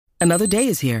Another day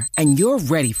is here, and you're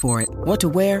ready for it. What to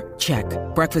wear? Check.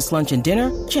 Breakfast, lunch, and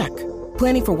dinner? Check.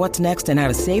 Planning for what's next and how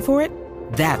to save for it?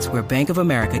 That's where Bank of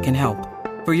America can help.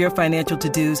 For your financial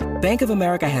to-dos, Bank of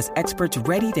America has experts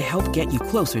ready to help get you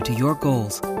closer to your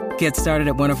goals. Get started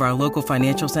at one of our local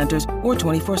financial centers or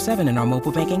 24/7 in our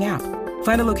mobile banking app.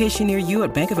 Find a location near you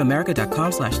at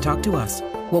bankofamerica.com/talktous.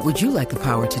 What would you like the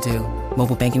power to do?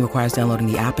 Mobile banking requires downloading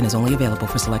the app and is only available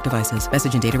for select devices.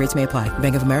 Message and data rates may apply.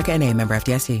 Bank of America N.A., member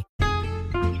FDIC.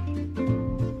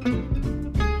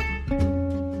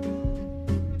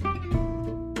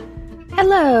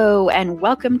 Hello, and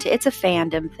welcome to It's a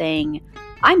Fandom Thing.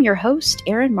 I'm your host,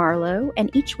 Erin Marlowe,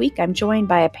 and each week I'm joined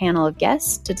by a panel of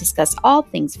guests to discuss all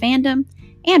things fandom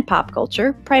and pop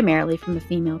culture, primarily from a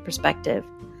female perspective.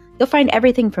 You'll find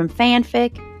everything from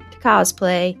fanfic to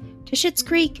cosplay to Schitt's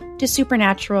Creek to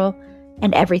Supernatural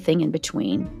and everything in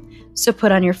between. So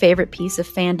put on your favorite piece of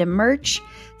fandom merch,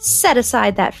 set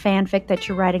aside that fanfic that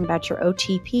you're writing about your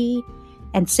OTP,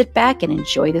 and sit back and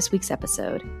enjoy this week's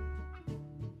episode.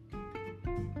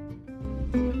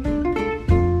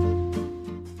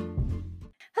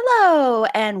 Hello,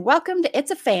 and welcome to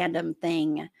It's a Fandom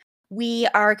Thing. We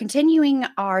are continuing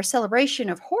our celebration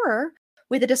of horror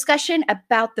with a discussion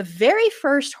about the very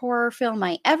first horror film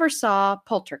I ever saw,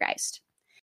 Poltergeist.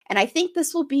 And I think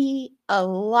this will be a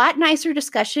lot nicer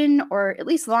discussion, or at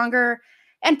least longer,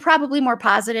 and probably more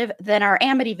positive than our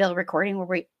Amityville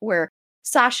recording where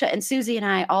Sasha and Susie and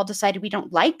I all decided we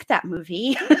don't like that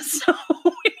movie so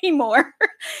anymore.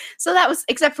 So that was,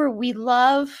 except for we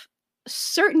love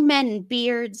certain men in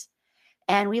beards,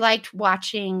 and we liked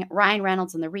watching Ryan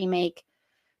Reynolds in the remake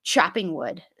chopping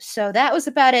wood. So that was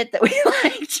about it that we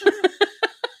liked.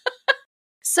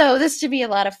 So this should be a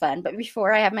lot of fun. But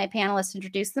before I have my panelists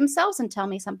introduce themselves and tell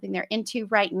me something they're into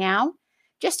right now,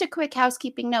 just a quick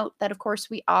housekeeping note that, of course,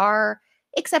 we are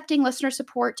accepting listener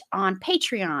support on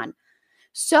Patreon.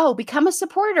 So become a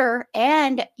supporter,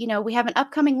 and, we have an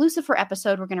upcoming Lucifer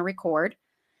episode we're going to record.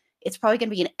 It's probably going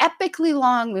to be an epically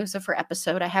long Lucifer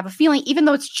episode. I have a feeling, even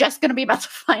though it's just going to be about the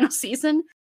final season,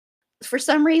 for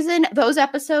some reason, those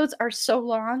episodes are so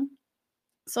long.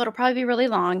 So it'll probably be really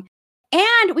long.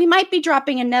 And we might be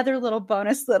dropping another little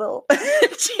bonus little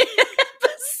episode.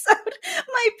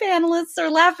 My panelists are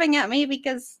laughing at me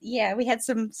because, we had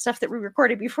some stuff that we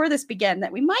recorded before this began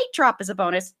that we might drop as a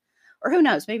bonus. Or who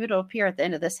knows, maybe it'll appear at the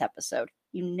end of this episode.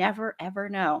 You never, ever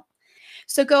know.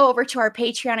 So go over to our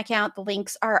Patreon account. The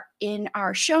links are in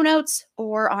our show notes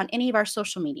or on any of our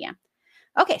social media.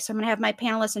 Okay, so I'm going to have my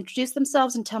panelists introduce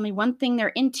themselves and tell me one thing they're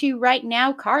into right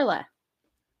now. Carla.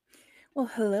 Well,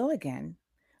 hello again.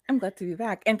 I'm glad to be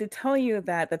back. And to tell you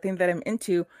that the thing that I'm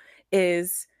into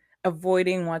is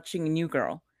avoiding watching New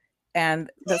Girl. And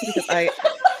that's because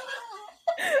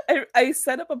I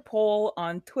set up a poll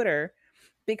on Twitter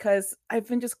because I've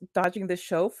been just dodging this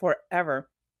show forever.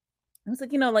 I was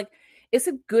like, is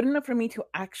it good enough for me to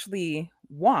actually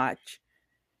watch?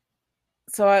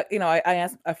 So, I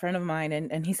asked a friend of mine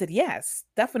and he said, yes,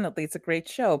 definitely. It's a great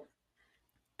show.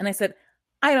 And I said,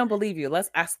 I don't believe you.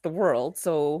 Let's ask the world.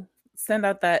 So send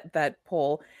out that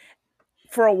poll.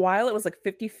 For a while, it was like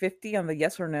 50-50 on the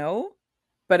yes or no.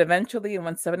 But eventually it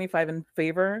went 75 in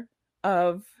favor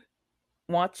of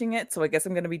watching it. So I guess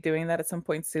I'm going to be doing that at some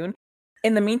point soon.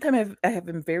 In the meantime, I have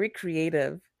been very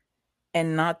creative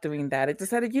and not doing that. I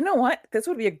decided, you know what? This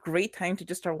would be a great time to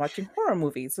just start watching horror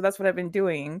movies. So that's what I've been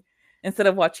doing instead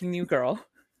of watching New Girl.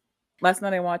 Last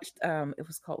night I watched, it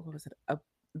was called, what was it?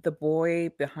 The Boy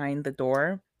Behind the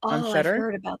Door on Shudder. I've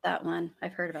heard about that one.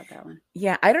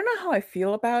 Yeah, I don't know how I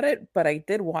feel about it, but I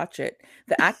did watch it.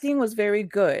 The acting was very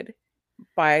good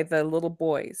by the little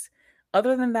boys.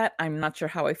 Other than that, I'm not sure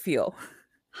how I feel.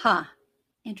 Huh.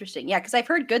 Interesting. Yeah, because I've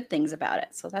heard good things about it.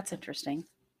 So that's interesting.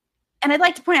 And I'd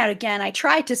like to point out again, I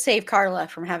tried to save Carla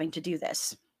from having to do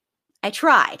this. I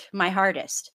tried my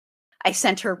hardest. I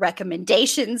sent her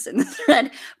recommendations in the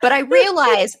thread, but I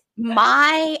realized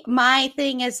my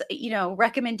thing is,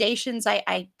 recommendations.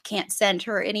 I can't send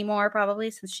her anymore probably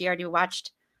since she already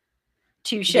watched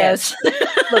 2 shows. Yes.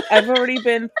 Look, I've already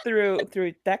been through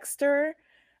Dexter,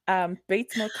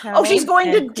 Bates Motel. Oh, she's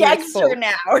going to Dexter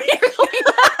now.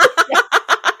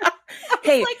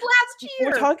 Hey, like last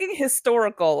year. We're talking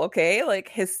historical, okay? Like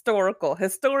historical.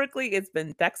 Historically, it's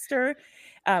been Dexter,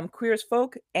 Queer as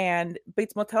Folk, and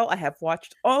Bates Motel. I have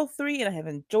watched all 3, and I have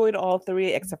enjoyed all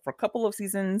 3, except for a couple of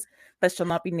seasons that shall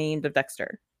not be named of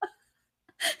Dexter.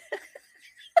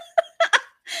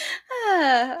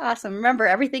 Awesome. Remember,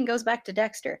 everything goes back to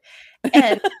Dexter.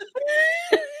 And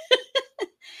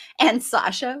and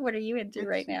Sasha, what are you into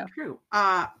right now? True.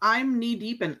 I'm knee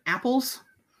deep in apples.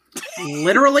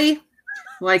 Literally.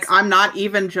 Like, I'm not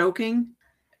even joking.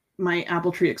 My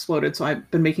apple tree exploded, so I've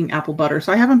been making apple butter.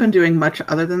 So I haven't been doing much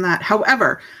other than that.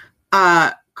 However,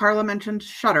 Carla mentioned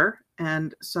Shudder,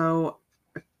 and so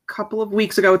a couple of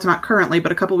weeks ago, it's not currently,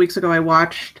 but a couple of weeks ago, I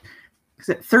watched, is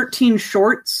it 13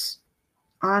 Shorts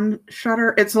on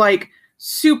Shudder? It's like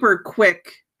super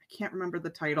quick. I can't remember the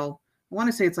title. I want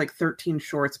to say it's like 13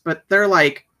 Shorts, but they're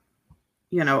like,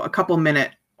 a couple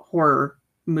minute horror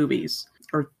movies,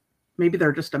 or maybe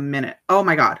they're just a minute. Oh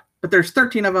my God. But there's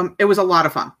 13 of them. It was a lot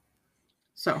of fun.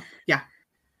 So, yeah.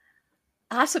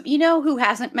 Awesome. You know who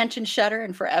hasn't mentioned Shudder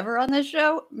in forever on this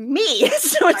show? Me.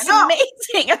 So it's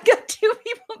amazing. I've got 2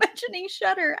 people mentioning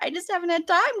Shudder. I just haven't had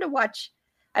time to watch.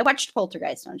 I watched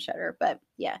Poltergeist on Shudder, but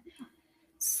yeah.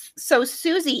 So,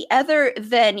 Susie, other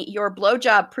than your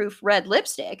blowjob-proof red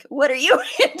lipstick, what are you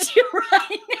into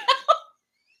right now?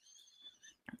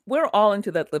 We're all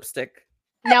into that lipstick.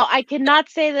 Now, I cannot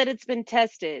say that it's been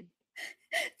tested.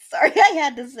 Sorry, I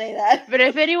had to say that. But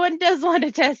if anyone does want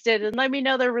to test it and let me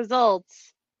know their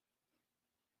results,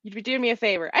 you'd be doing me a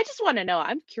favor. I just want to know.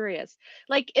 I'm curious.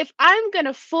 Like, if I'm going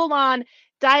to full on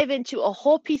dive into a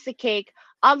whole piece of cake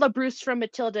a la Bruce from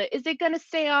Matilda, is it going to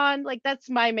stay on? Like, that's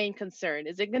my main concern.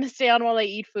 Is it going to stay on while I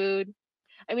eat food?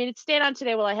 I mean, it stayed on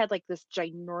today while I had like this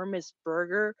ginormous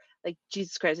burger. Like,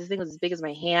 Jesus Christ, this thing was as big as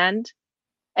my hand.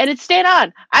 And it stayed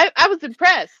on. I was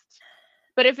impressed.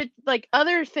 But if it's like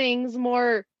other things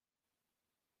more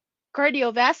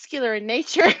cardiovascular in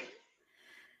nature.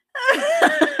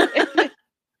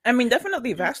 I mean,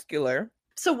 definitely vascular.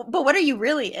 So, but what are you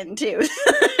really into?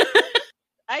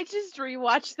 I just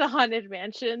rewatched the Haunted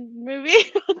Mansion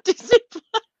movie on Disney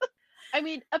Plus. I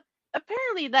mean,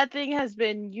 apparently that thing has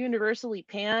been universally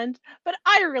panned, but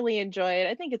I really enjoy it.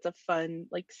 I think it's a fun,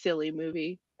 like, silly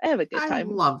movie. I have a good time. I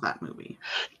love that movie.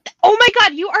 Oh my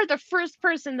God, you are the first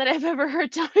person that I've ever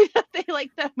heard tell me that they like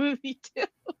that movie too.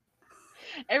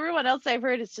 Everyone else I've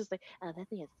heard is just like, oh, that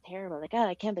thing is terrible. Like, oh,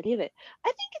 I can't believe it. I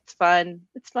think it's fun.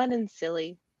 It's fun and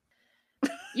silly.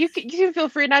 You can feel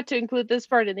free not to include this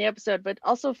part in the episode, but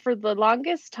also for the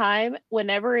longest time,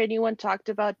 whenever anyone talked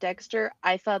about Dexter,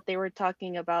 I thought they were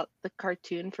talking about the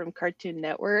cartoon from Cartoon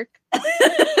Network,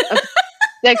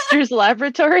 Dexter's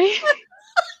Laboratory.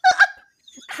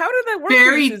 How did that work,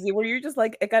 for you, Susie? Were you just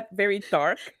like, it got very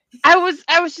dark? I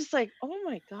was just like, oh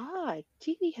my God,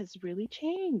 TV has really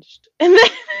changed. And then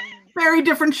very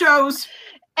different shows.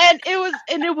 And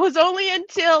it was only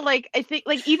until like, I think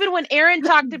like even when Erin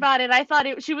talked about it, I thought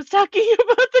she was talking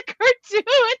about the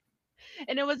cartoon.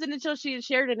 And it wasn't until she had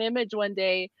shared an image one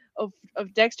day of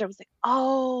Dexter, I was like,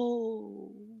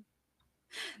 oh,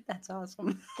 that's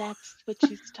awesome. That's what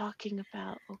she's talking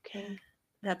about. Okay.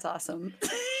 That's awesome.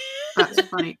 That's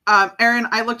funny. Erin,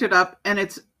 I looked it up and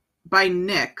it's by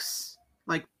NYX,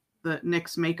 like the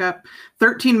NYX makeup.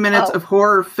 13 minutes of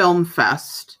horror film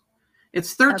fest.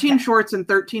 It's 13 shorts in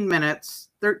 13 minutes.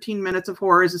 13 minutes of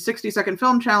horror is a 60-second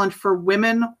film challenge for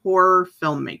women horror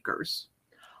filmmakers.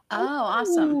 Oh,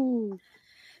 awesome.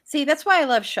 See, that's why I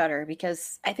love Shudder,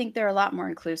 because I think they're a lot more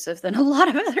inclusive than a lot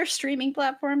of other streaming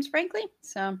platforms, frankly.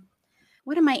 So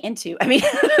what am I into? I mean,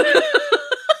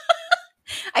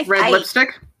 red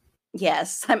lipstick?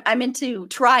 Yes, I'm into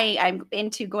trying. I'm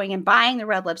into going and buying the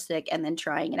red lipstick and then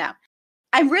trying it out.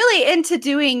 I'm really into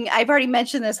doing, I've already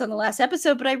mentioned this on the last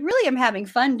episode, but I really am having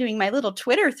fun doing my little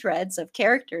Twitter threads of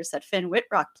characters that Finn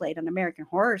Wittrock played on American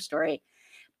Horror Story.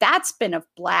 That's been a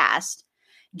blast.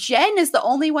 Jen is the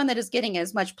only one that is getting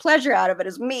as much pleasure out of it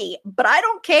as me, but I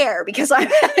don't care because I'm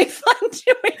having fun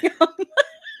doing them.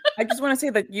 I just want to say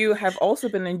that you have also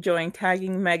been enjoying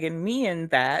tagging Meg and me in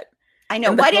that. I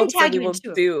know. Why didn't tag you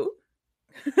into do?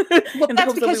 Well,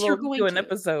 that's because you're going to do an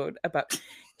episode about.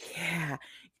 Yeah,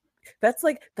 that's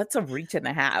a reach and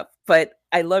a half. But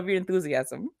I love your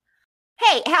enthusiasm.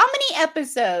 Hey, how many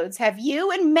episodes have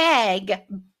you and Meg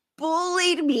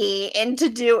bullied me into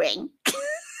doing?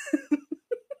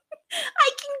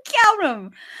 I can count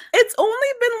them. It's only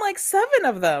been like 7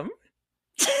 of them.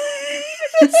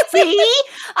 See,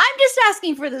 I'm just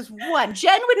asking for this one.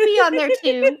 Jen would be on there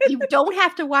too. You don't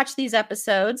have to watch these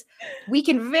episodes. We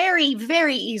can very,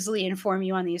 very easily inform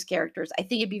you on these characters. I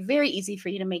think it'd be very easy for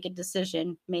you to make a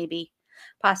decision, maybe,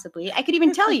 possibly. I could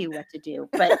even tell you what to do.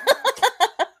 But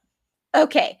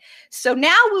okay, so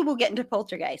now we will get into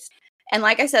Poltergeist. And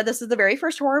like I said, this is the very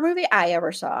first horror movie I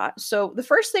ever saw. So the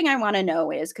first thing I want to know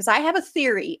is, because I have a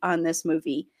theory on this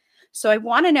movie. So I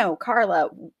want to know, Carla,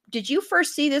 did you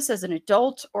first see this as an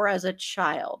adult or as a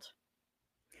child?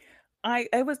 I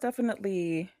was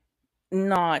definitely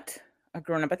not a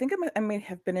grown-up. I think I may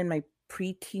have been in my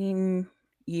preteen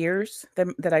years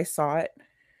that I saw it.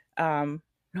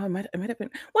 No, it might have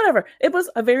been whatever. It was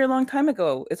a very long time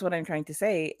ago, is what I'm trying to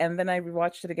say. And then I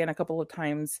rewatched it again a couple of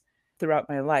times throughout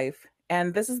my life.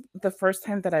 And this is the first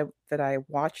time that I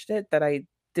watched it that I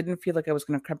didn't feel like I was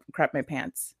going to crap my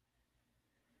pants.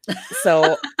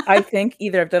 So I think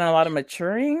either I've done a lot of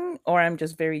maturing, or I'm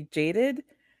just very jaded,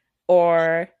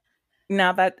 or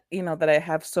now that that I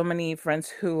have so many friends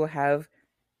who have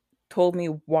told me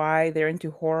why they're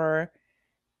into horror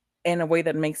in a way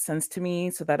that makes sense to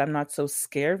me, so that I'm not so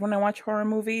scared when I watch horror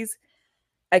movies,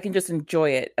 I can just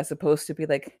enjoy it as opposed to be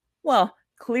like, well,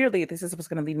 clearly this is what's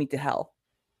going to lead me to hell.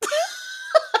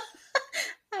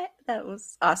 That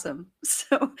was awesome.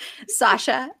 So,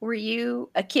 Sasha, were you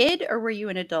a kid or were you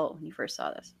an adult when you first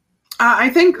saw this? I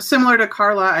think similar to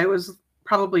Carla, I was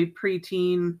probably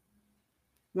preteen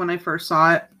when I first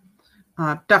saw it.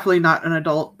 Definitely not an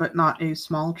adult, but not a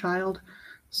small child.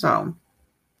 So,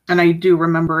 and I do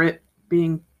remember it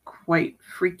being quite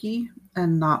freaky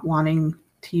and not wanting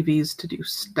TVs to do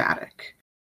static.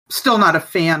 Still not a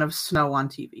fan of snow on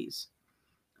TVs.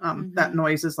 That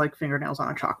noise is like fingernails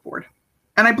on a chalkboard.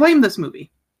 And I blame this movie.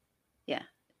 Yeah.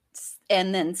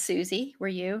 And then Susie, were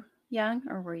you young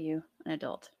or were you an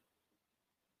adult?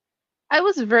 I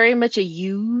was very much a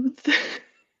youth,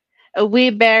 a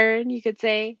wee baron, you could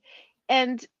say.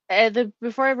 And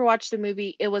before I ever watched the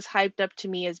movie, it was hyped up to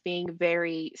me as being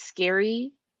very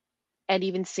scary. And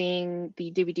even seeing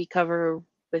the DVD cover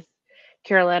with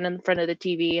Carol Ann in front of the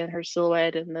TV and her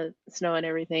silhouette and the snow and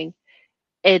everything,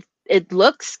 it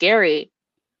looked scary.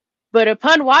 But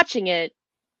upon watching it,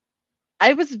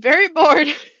 I was very bored.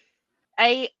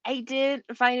 I did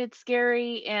find it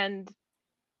scary, and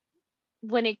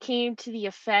when it came to the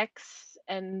effects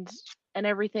and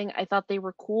everything, I thought they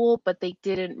were cool, but they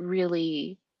didn't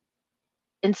really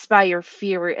inspire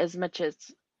fear as much as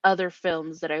other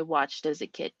films that I watched as a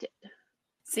kid did.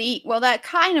 See, well, that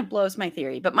kind of blows my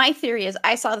theory, but my theory is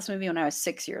I saw this movie when I was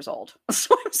 6 years old.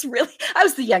 So I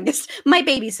was the youngest. My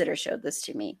babysitter showed this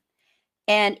to me,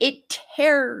 and it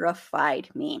terrified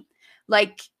me.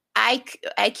 Like, I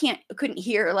couldn't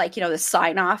hear, like, the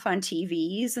sign off on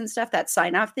TVs and stuff, that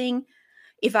sign off thing.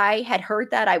 If I had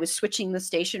heard that, I was switching the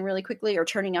station really quickly or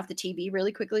turning off the TV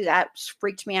really quickly. That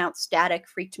freaked me out. Static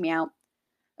freaked me out.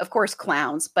 Of course,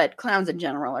 clowns, but clowns in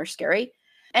general are scary.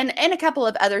 And a couple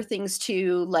of other things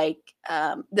too, like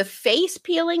the face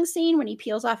peeling scene when he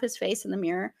peels off his face in the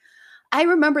mirror. I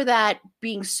remember that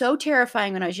being so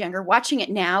terrifying when I was younger. Watching it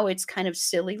now, it's kind of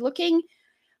silly looking.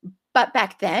 But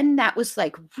back then, that was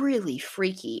like really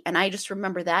freaky. And I just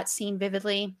remember that scene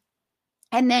vividly.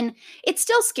 And then it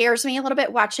still scares me a little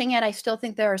bit watching it. I still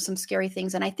think there are some scary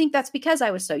things. And I think that's because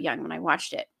I was so young when I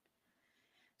watched it.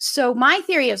 So my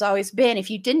theory has always been, if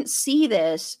you see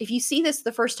this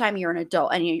the first time you're an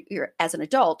adult and you're as an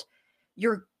adult,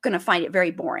 you're going to find it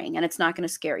very boring and it's not going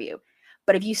to scare you.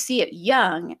 But if you see it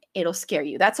young, it'll scare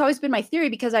you. That's always been my theory,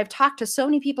 because I've talked to so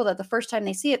many people that the first time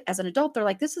they see it as an adult, they're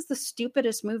like, this is the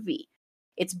stupidest movie.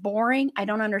 It's boring. I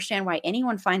don't understand why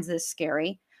anyone finds this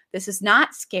scary. This is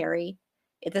not scary.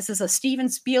 This is a Steven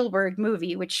Spielberg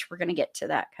movie, which we're going to get to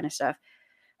that kind of stuff.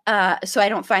 So I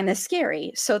don't find this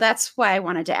scary. So that's why I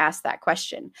wanted to ask that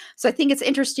question. So I think it's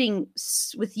interesting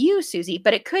with you, Susie,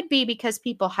 but it could be because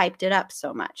people hyped it up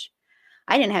so much.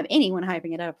 I didn't have anyone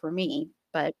hyping it up for me,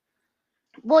 but.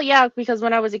 Well, yeah, because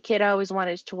when I was a kid, I always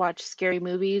wanted to watch scary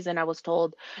movies, and I was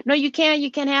told, no, you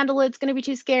can't handle it. It's going to be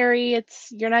too scary.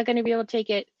 You're not going to be able to take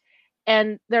it.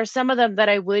 And there are some of them that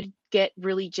I would get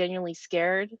really genuinely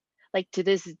scared. Like, to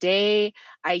this day,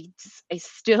 I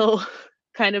still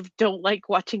kind of don't like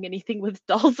watching anything with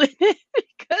dolls in it,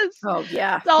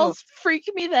 because dolls freak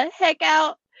me the heck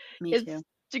out. Me it's too.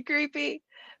 Too creepy.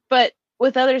 But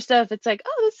with other stuff, it's like,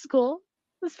 oh, this is cool.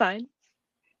 It's fine.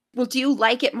 Well, do you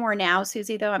like it more now,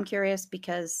 Susie, though? I'm curious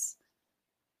because.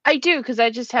 I do, because I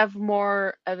just have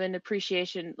more of an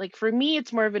appreciation. Like, for me,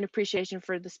 it's more of an appreciation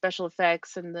for the special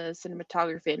effects and the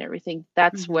cinematography and everything.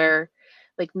 That's where,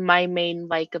 like, my main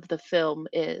like of the film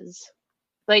is.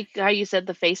 Like how you said,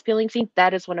 the face peeling scene,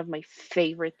 that is one of my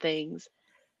favorite things.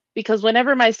 Because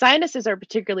whenever my sinuses are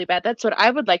particularly bad, that's what I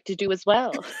would like to do as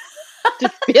well.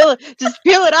 just peel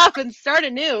it off and start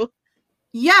anew.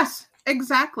 Yes,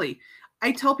 exactly.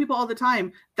 I tell people all the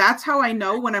time, that's how I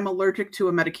know when I'm allergic to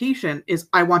a medication, is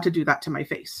I want to do that to my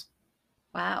face.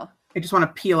 Wow. I just want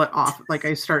to peel it off. Like,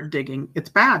 I start digging. It's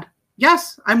bad.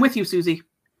 Yes, I'm with you, Susie.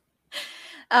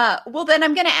 Well, then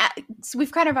I'm going to so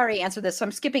we've kind of already answered this, so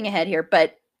I'm skipping ahead here.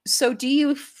 But so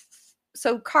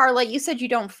so Carla, you said you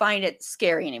don't find it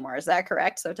scary anymore. Is that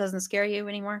correct? So it doesn't scare you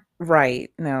anymore?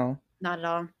 Right. No. Not at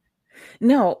all?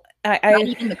 No. Not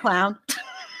even the clown?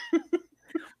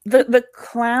 The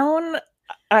clown,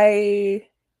 I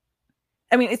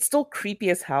I mean, it's still creepy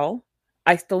as hell.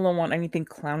 I still don't want anything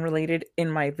clown related in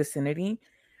my vicinity.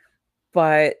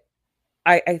 But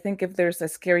I think if there's a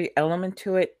scary element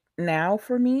to it now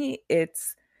for me,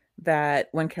 it's that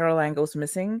when Carol Ann goes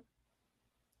missing,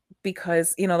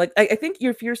 because like I think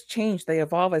your fears change, they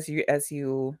evolve as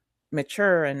you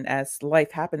mature and as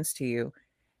life happens to you.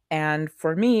 And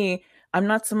for me, I'm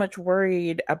not so much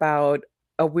worried about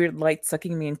a weird light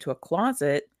sucking me into a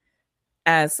closet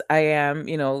as I am,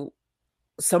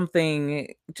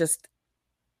 something just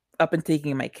up and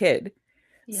taking my kid.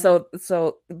 Yeah.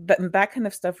 So that kind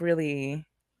of stuff really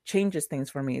changes things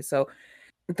for me. So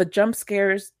the jump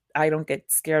scares, I don't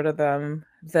get scared of them.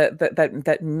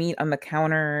 That meat on the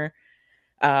counter,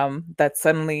 that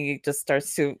suddenly just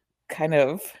starts to kind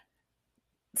of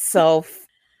self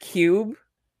cube.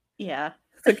 Yeah.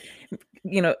 It's like,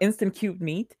 instant cube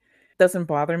meat doesn't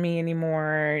bother me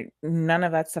anymore. None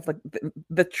of that stuff. Like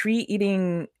the tree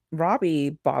eating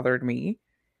Robbie bothered me,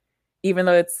 even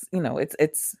though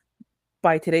it's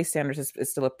by today's standards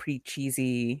is still a pretty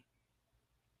cheesy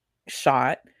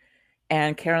shot.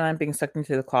 And Caroline being sucked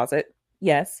into the closet,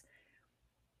 yes.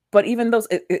 But even those,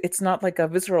 it's not like a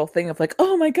visceral thing of like,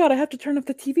 oh my god, I have to turn off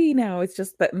the TV now. It's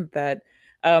just that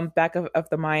back of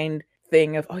the mind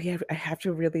thing of, oh yeah, I have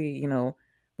to really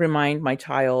remind my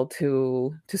child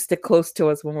to stick close to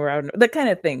us when we're out. That kind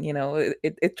of thing,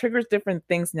 it triggers different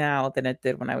things now than it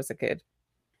did when I was a kid.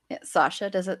 Yeah, Sasha,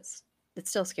 does it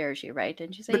still scares you, right?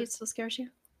 Didn't you say it still scares you?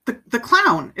 The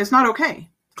clown is not okay.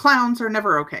 Clowns are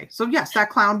never okay. So yes, that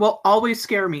clown will always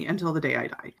scare me until the day I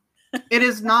die. It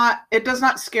does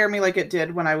not scare me like it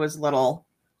did when I was little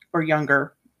or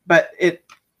younger, but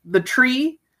the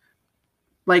tree,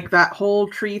 like that whole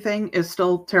tree thing is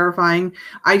still terrifying.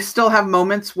 I still have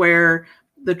moments where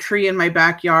the tree in my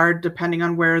backyard, depending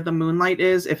on where the moonlight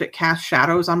is, if it casts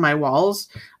shadows on my walls,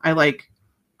 I like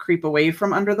creep away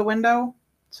from under the window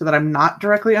so that I'm not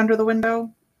directly under the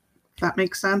window. If that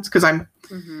makes sense. Because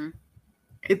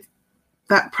it's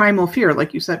that primal fear,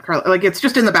 like you said, Carla. Like it's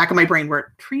just in the back of my brain where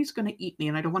a tree's going to eat me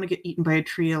and I don't want to get eaten by a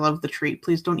tree. I love the tree.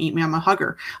 Please don't eat me. I'm a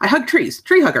hugger. I hug trees.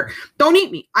 Tree hugger. Don't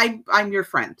eat me. I'm your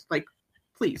friend. Like,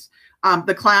 please.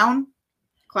 The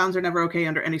clowns are never okay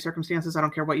under any circumstances. I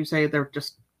don't care what you say. They're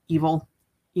just evil.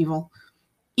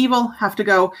 Have to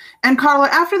go. And Carla,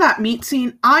 after that meat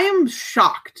scene, I am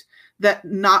shocked that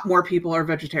not more people are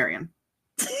vegetarian.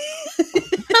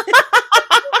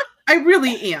 I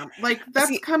really am. Like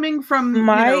that's coming from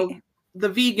the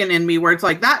vegan in me, where it's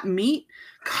like that meat.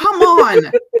 Come on,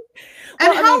 and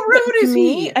how rude is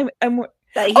he? I'm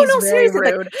He's seriously,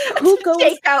 rude. Like, who goes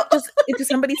just into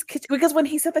somebody's kitchen? Because when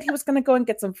he said that he was going to go and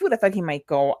get some food, I thought he might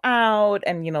go out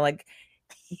and like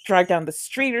drive down the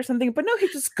street or something. But no, he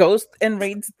just goes and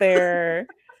raids their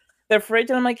fridge,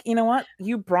 and I'm like, you know what?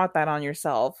 You brought that on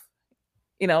yourself.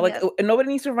 Nobody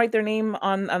needs to write their name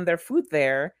on their food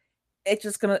there.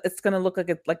 It's gonna look like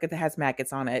it has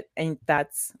maggots on it, and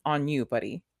that's on you,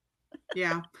 buddy.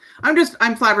 Yeah,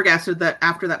 I'm flabbergasted that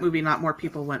after that movie, not more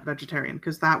people went vegetarian,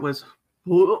 because that was.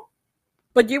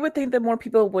 But you would think that more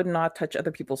people would not touch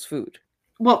other people's food.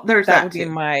 Well, there's that would be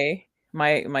my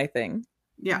thing.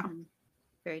 Yeah,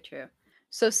 very true.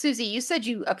 So Susie, you said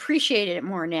you appreciated it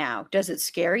more now. Does it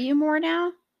scare you more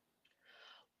now?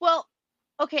 Well,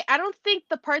 okay, I don't think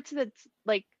the parts that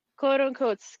like quote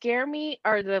unquote scare me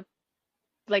are the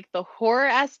horror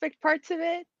aspect parts of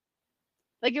it.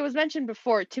 Like it was mentioned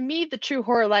before, to me the true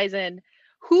horror lies in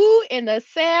who in the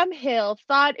Sam Hill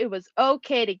thought it was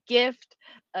okay to gift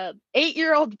a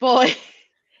 8-year-old boy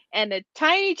and a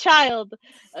tiny child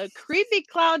a creepy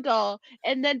clown doll,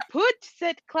 and then put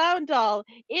said clown doll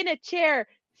in a chair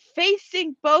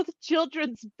facing both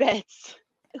children's beds.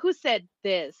 Who said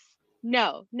this?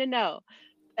 No.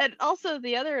 And also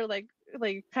the other like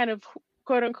kind of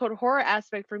quote unquote horror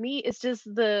aspect for me is just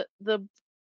the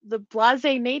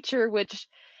blasé nature which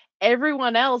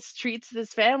everyone else treats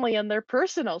this family in their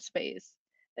personal space.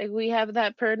 Like we have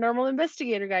that paranormal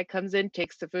investigator guy comes in,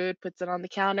 takes the food, puts it on the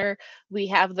counter. We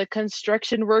have the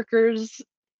construction workers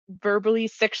verbally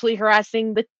sexually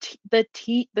harassing the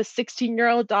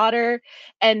 16-year-old daughter,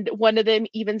 and one of them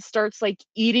even starts like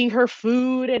eating her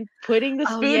food and putting the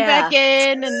spoon back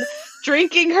in and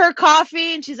drinking her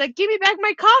coffee, and she's like, give me back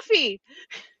my coffee.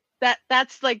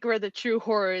 That's like where the true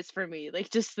horror is for me.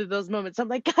 Like just those moments I'm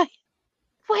like, guys,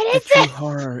 what is the it? True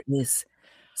horror is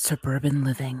suburban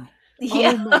living.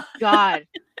 Yeah. Oh my god.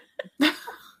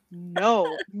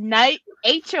 No, night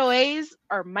HOAs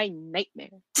are my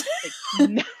nightmare.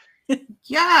 Like,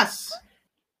 yes,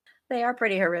 they are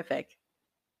pretty horrific.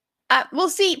 We'll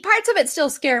see. Parts of it still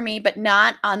scare me, but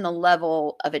not on the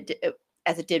level of it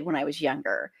as it did when I was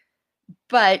younger.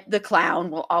 But the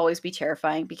clown will always be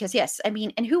terrifying because, yes, I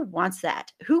mean, and who wants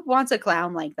that? Who wants a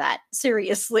clown like that?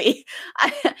 Seriously.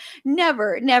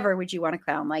 Never would you want a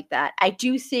clown like that. I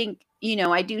do think,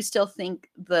 I do still think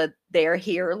their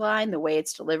here line, the way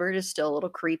it's delivered, is still a little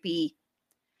creepy.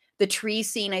 The tree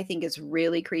scene, I think, is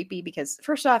really creepy because,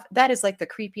 first off, that is like the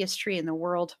creepiest tree in the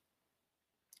world.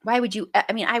 Why would you?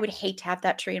 I mean, I would hate to have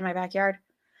that tree in my backyard.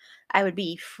 I would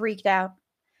be freaked out.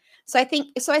 So I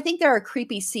think there are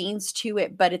creepy scenes to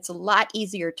it, but it's a lot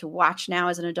easier to watch now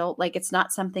as an adult. Like, it's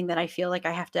not something that I feel like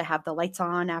I have to have the lights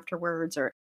on afterwards,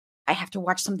 or I have to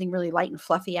watch something really light and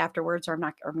fluffy afterwards, or I'm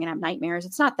going to have nightmares.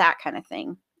 It's not that kind of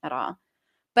thing at all.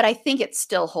 But I think it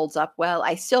still holds up well.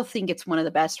 I still think it's one of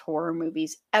the best horror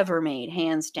movies ever made,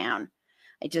 hands down.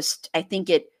 I think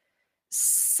it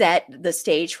set the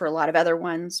stage for a lot of other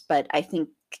ones, but I think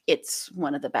it's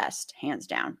one of the best, hands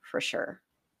down, for sure.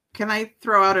 Can I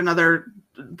throw out another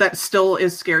that still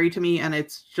is scary to me, and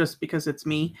it's just because it's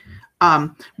me?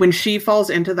 When she falls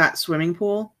into that swimming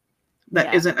pool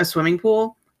that isn't a swimming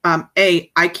pool, A,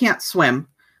 I can't swim,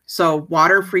 so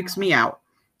water freaks me out.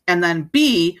 And then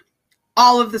B,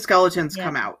 all of the skeletons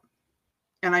come out.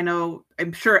 And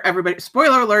I'm sure everybody,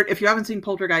 spoiler alert, if you haven't seen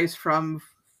Poltergeist from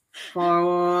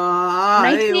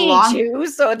 1982,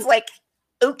 so it's like,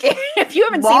 okay, if you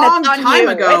haven't seen it, long time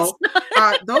ago,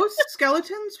 those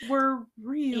skeletons were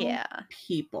real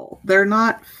people. They're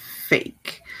not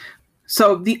fake.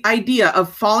 So the idea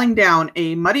of falling down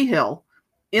a muddy hill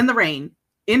in the rain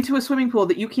into a swimming pool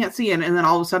that you can't see in, and then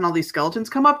all of a sudden all these skeletons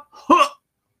come up,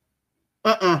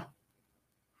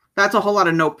 that's a whole lot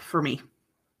of nope for me.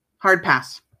 Hard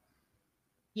pass.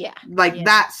 Yeah.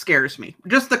 That scares me.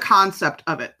 Just the concept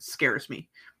of it scares me.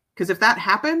 Because if that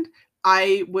happened,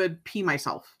 I would pee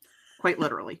myself, quite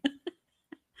literally.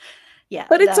 Yeah.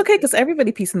 But it's okay because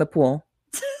everybody pees in the pool.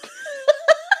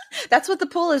 That's what the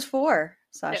pool is for,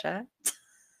 Sasha.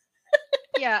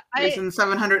 Yeah. Reason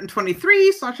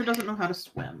 723, Sasha doesn't know how to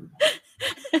swim.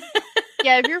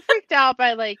 Yeah, if you're freaked out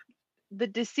by the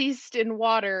deceased in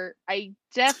water, I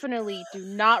definitely do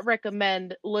not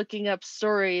recommend looking up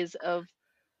stories of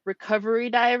recovery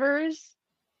divers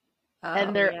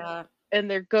and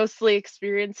their ghostly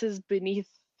experiences beneath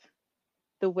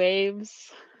the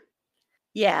waves.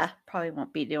 Yeah, probably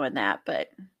won't be doing that, but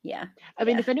yeah. I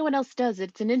mean, if anyone else does,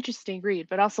 it's an interesting read,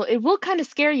 but also it will kind of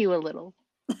scare you a little.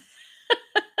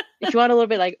 If you want a little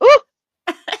bit ooh!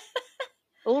 A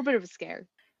little bit of a scare.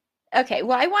 Okay,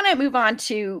 well, I want to move on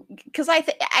to, because I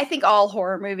think all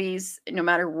horror movies, no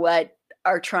matter what,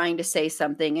 are trying to say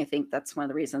something. I think that's one of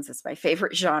the reasons it's my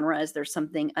favorite genre, is there's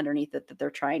something underneath it that they're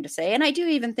trying to say. And I do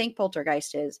even think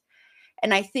Poltergeist is.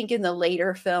 And I think in the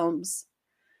later films,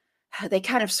 they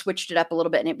kind of switched it up a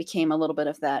little bit, and it became a little bit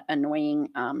of that annoying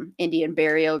Indian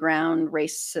burial ground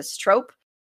racist trope.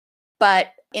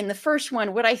 But in the first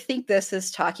one, what I think this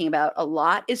is talking about a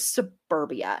lot is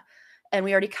suburbia. And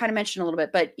we already kind of mentioned a little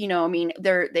bit, but, I mean,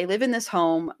 they live in this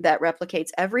home that replicates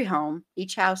every home.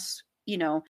 Each house,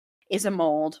 is a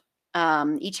mold.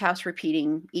 Each house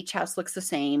repeating. Each house looks the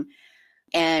same.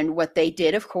 And what they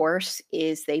did, of course,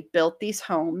 is they built these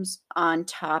homes on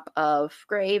top of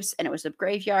graves, and it was a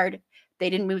graveyard. They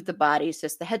didn't move the bodies,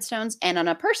 just the headstones. And on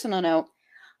a personal note,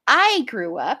 I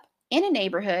grew up in a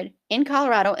neighborhood in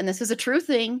Colorado, and this is a true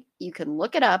thing. You can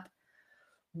look it up,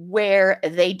 where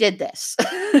they did this.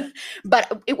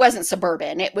 But it wasn't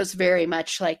suburban. It was very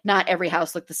much not every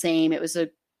house looked the same. It was a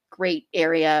great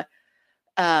area.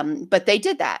 But they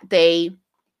did that. They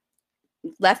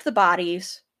left the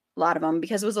bodies, a lot of them,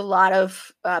 because it was a lot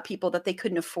of people that they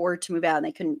couldn't afford to move out, and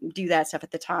they couldn't do that stuff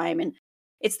at the time. And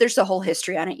there's a whole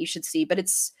history on it you should see, but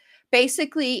it's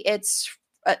basically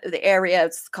the area.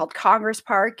 It's called Congress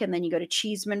Park, and then you go to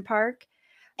Cheeseman Park,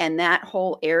 and that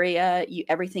whole area,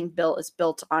 everything is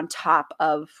built on top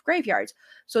of graveyards.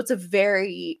 So it's a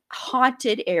very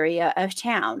haunted area of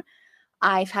town.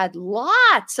 I've had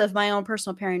lots of my own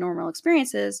personal paranormal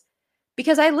experiences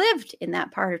because I lived in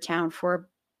that part of town for a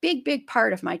big, big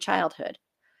part of my childhood.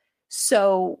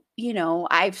 So,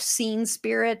 I've seen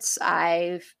spirits.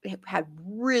 I've had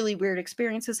really weird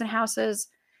experiences in houses,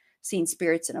 seen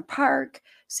spirits in a park,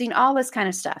 seen all this kind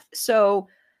of stuff. So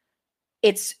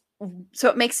it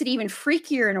makes it even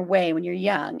freakier in a way when you're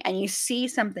young and you see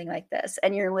something like this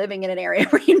and you're living in an area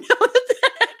where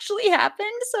that actually happened.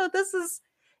 So this is,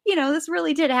 this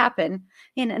really did happen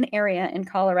in an area in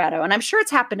Colorado. And I'm sure it's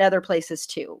happened other places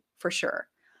too, for sure.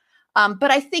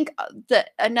 But I think that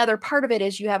another part of it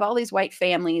is you have all these white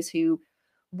families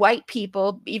white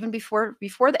people, even before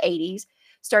the 80s,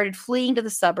 started fleeing to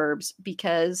the suburbs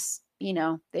because,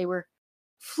 they were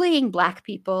fleeing Black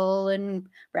people and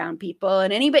brown people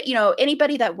and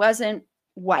anybody that wasn't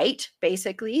white,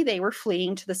 basically, they were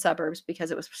fleeing to the suburbs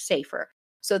because it was safer.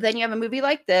 So then you have a movie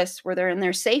like this where they're in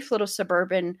their safe little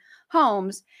suburban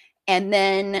homes, and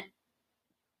then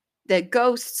the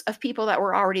ghosts of people that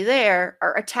were already there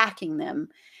are attacking them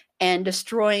and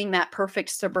destroying that perfect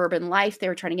suburban life they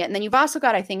were trying to get. And then you've also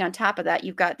got, I think on top of that,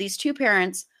 you've got these two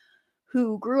parents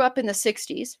who grew up in the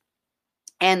 60s.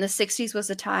 And the 60s was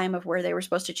a time of where they were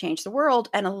supposed to change the world.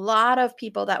 And a lot of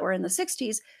people that were in the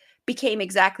 60s became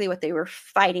exactly what they were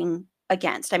fighting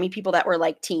against. I mean, people that were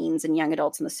like teens and young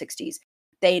adults in the 60s,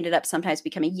 they ended up sometimes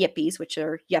becoming yippies, which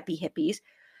are yuppie hippies,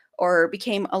 or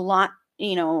became a lot,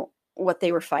 what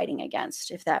they were fighting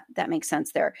against, if that makes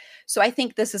sense there. So I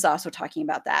think this is also talking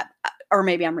about that. Or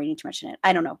maybe I'm reading too much in it.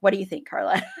 I don't know. What do you think,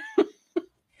 Carla?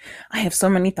 I have so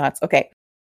many thoughts. Okay.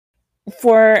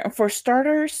 For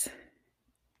starters,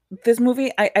 this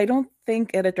movie, I don't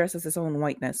think it addresses its own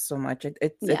whiteness so much.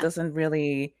 It doesn't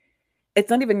really, it's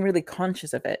not even really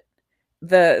conscious of it.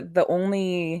 The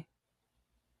only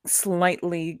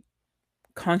slightly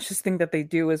conscious thing that they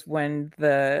do is when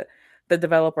the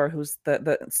developer, who's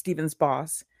the Steven's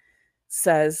boss,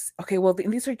 says, okay, well,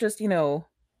 these are just,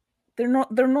 they're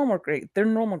normal graves. They're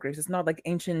normal graves. It's not like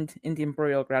ancient Indian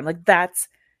burial ground. Like, that's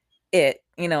it.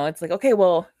 It's like, okay,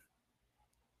 well,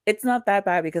 it's not that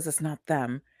bad because it's not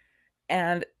them.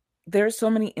 And there's so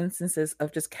many instances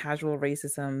of just casual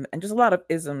racism and just a lot of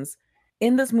isms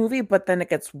in this movie, but then it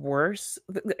gets worse.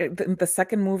 The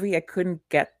second movie, I couldn't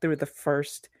get through the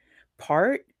first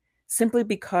part simply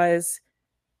because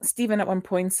Steven at one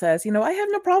point says, I have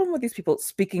no problem with these people.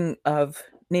 Speaking of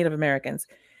Native Americans,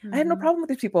 I have no problem with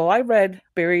these people. I read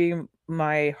Bury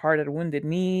My Heart at a Wounded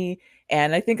Knee,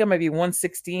 and I think I might be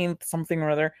 1/16th something or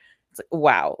other. It's like,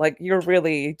 wow, like you're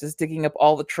really just digging up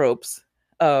all the tropes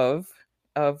of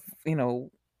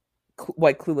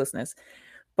white cluelessness.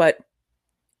 But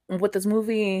what this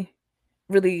movie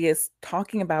really is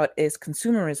talking about is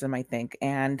consumerism, I think,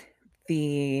 and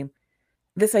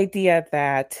this idea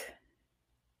that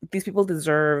these people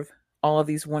deserve all of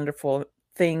these wonderful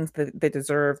things, that they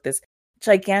deserve this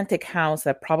gigantic house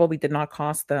that probably did not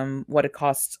cost them what it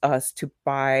costs us to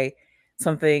buy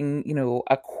something,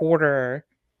 a quarter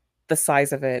the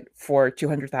size of it for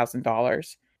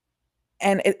 $200,000.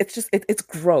 And it's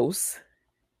gross.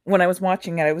 When I was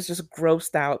watching it, I was just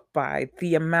grossed out by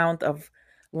the amount of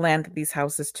land that these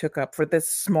houses took up for this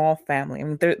small family. I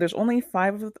mean, there's only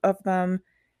 5 of them,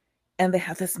 and they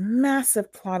have this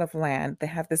massive plot of land. They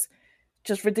have this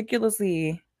just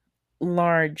ridiculously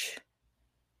large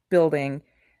building,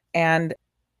 and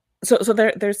so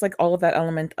there's like all of that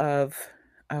element of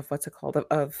what's it called,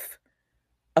 of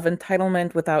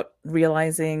entitlement without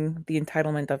realizing the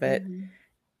entitlement of it. Mm-hmm.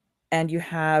 And you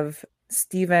have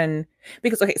Steven,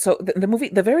 because okay, so the movie,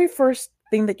 the very first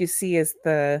thing that you see is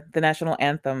the national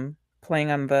anthem playing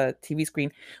on the TV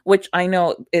screen, which I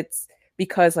know it's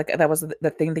because like that was the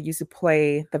thing that used to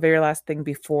play, the very last thing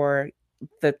before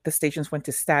the stations went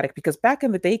to static. Because back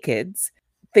in the day, kids,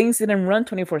 things didn't run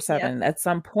 24/7. At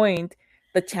some point,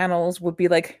 the channels would be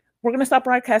like, we're going to stop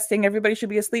broadcasting. Everybody should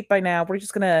be asleep by now. We're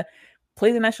just going to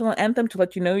play the national anthem to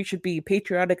let you know you should be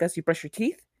patriotic as you brush your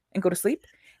teeth and go to sleep.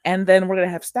 And then we're going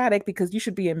to have static because you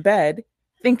should be in bed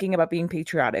thinking about being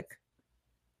patriotic.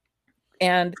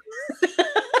 And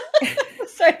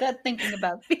sorry, not thinking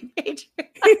about being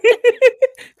patriotic.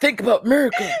 Think about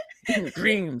America in your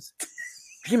dreams.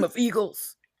 Dream of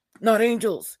eagles, not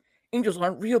angels. Angels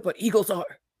aren't real, but eagles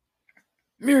are.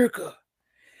 America.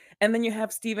 And then you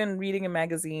have Steven reading a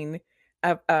magazine,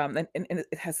 and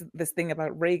it has this thing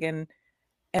about Reagan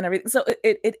and everything. So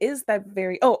it is that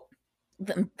very...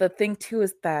 The thing too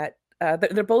is that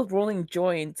they're both rolling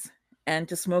joints and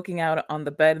just smoking out on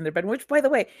the bed in their bed, which, by the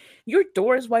way, your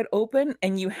door is wide open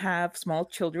and you have small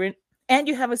children and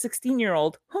you have a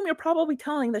 16-year-old whom you're probably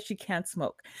telling that she can't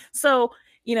smoke. So,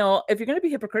 if you're going to be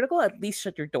hypocritical, at least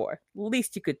shut your door.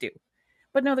 Least you could do.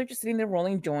 But no, they're just sitting there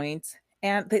rolling joints,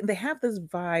 and they have this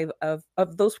vibe of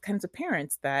those kinds of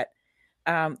parents that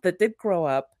did grow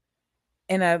up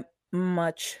in a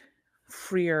much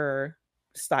freer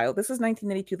style. This is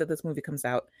 1982 that this movie comes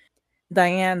out.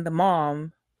 Diane, the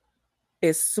mom,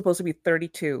 is supposed to be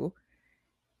 32.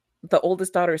 The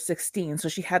oldest daughter is 16. So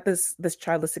she had this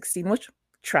child of 16, which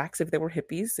tracks if they were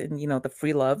hippies and, the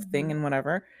free love thing and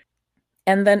whatever.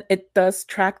 And then it does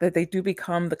track that they do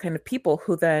become the kind of people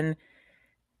who then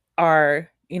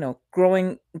are,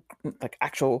 growing, like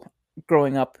actual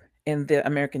growing up in the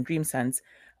American dream sense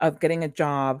of getting a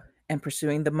job and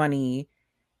pursuing the money,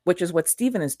 which is what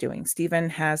Steven is doing. Steven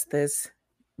has this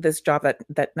job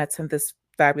that nets him this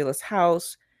fabulous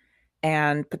house,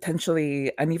 and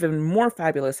potentially an even more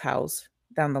fabulous house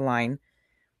down the line.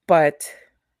 But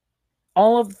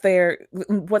all of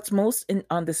what's most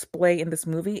on display in this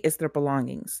movie is their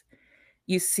belongings.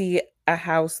 You see a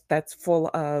house that's full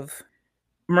of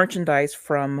merchandise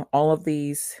from all of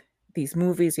these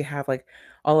movies. You have like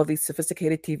all of these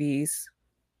sophisticated TVs.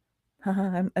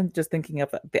 I'm just thinking of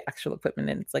the actual equipment,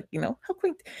 and it's like, how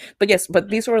quaint. But yes, but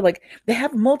these are like, they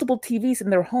have multiple TVs in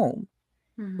their home,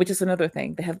 which is another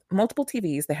thing. They have multiple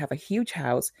TVs. They have a huge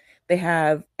house. They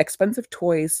have expensive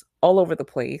toys all over the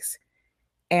place.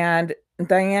 And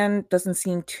Diane doesn't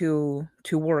seem to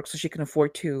work, so she can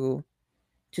afford to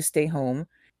stay home.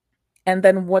 And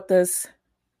then what does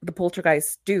the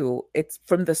poltergeist do? It's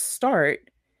from the start,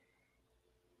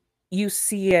 you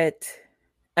see it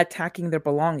attacking their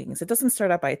belongings. It doesn't start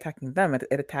out by attacking them. It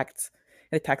attacks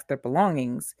their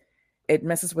belongings. It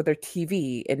messes with their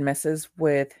TV. It messes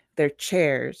with their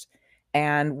chairs.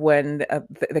 And when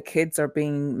the kids are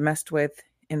being messed with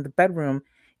in the bedroom,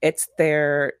 it's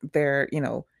their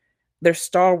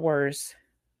Star Wars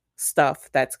stuff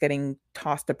that's getting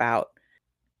tossed about.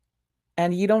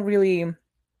 And you don't really,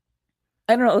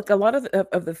 I don't know, like a lot of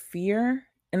the fear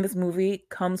in this movie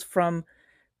comes from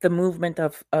the movement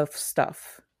of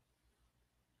stuff.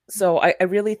 So I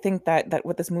really think that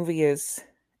what this movie is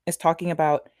talking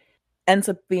about ends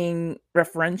up being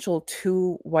referential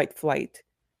to white flight,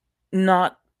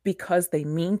 not because they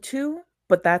mean to,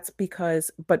 but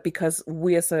because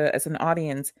we as an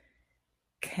audience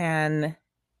can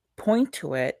point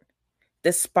to it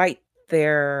despite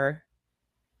their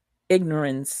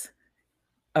ignorance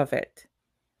of it.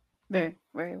 Very,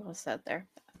 very well said there,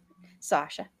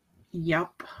 Sasha.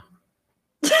 Yep.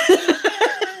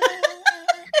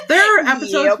 There are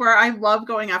episodes where I love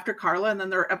going after Carla, and then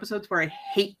there are episodes where I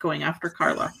hate going after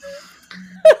Carla.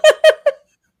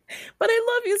 But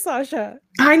I love you, Sasha.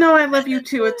 I know, I love you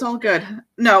too. It's all good.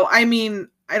 No, I mean,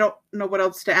 I don't know what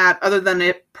else to add other than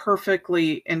it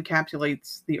perfectly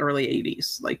encapsulates the early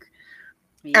 80s. Like,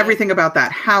 everything about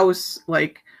that house,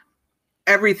 like,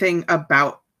 everything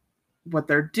about what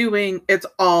they're doing, it's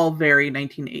all very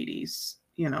 1980s.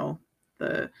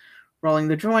 The rolling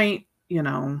the joint,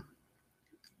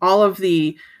 all of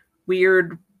the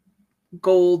weird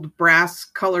gold brass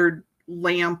colored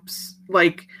lamps,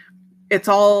 like, it's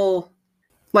all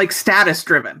like status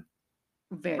driven.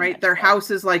 Very right? Their house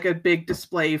is like a big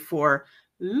display for,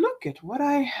 look at what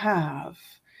I have.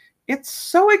 It's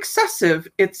so excessive.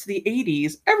 It's the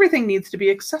 80s. Everything needs to be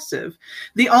excessive.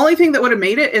 The only thing that would have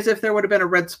made it is if there would have been a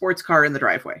red sports car in the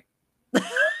driveway.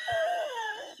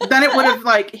 Then it would have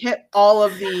like hit all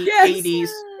of the 80s,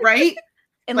 right?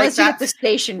 Unless you get the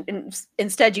station,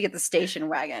 instead you get the station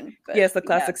wagon. But, yes, the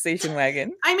classic station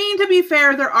wagon. I mean, to be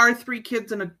fair, there are 3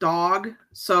 kids and a dog,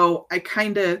 so I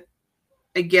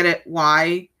get it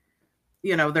why,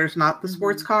 there's not the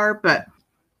sports car, but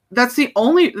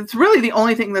it's really the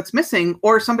only thing that's missing,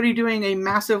 or somebody doing a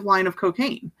massive line of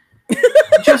cocaine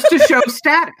just to show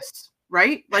status,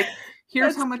 right? Like,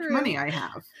 here's how much money I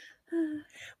have.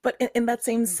 But in that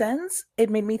same sense, it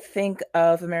made me think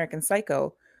of American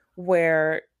Psycho,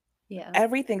 where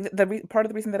everything, part of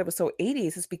the reason that it was so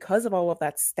 80s is because of all of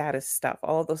that status stuff,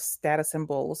 all of those status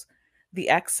symbols, the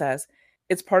excess.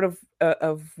 It's part of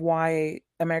why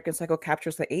American Psycho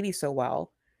captures the 80s so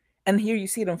well. And here you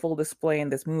see it on full display in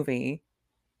this movie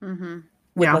with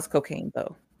less cocaine,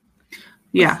 though.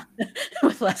 Yeah.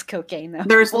 With less cocaine, though.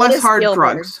 There's less hard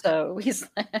drugs. So he's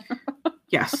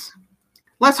yes.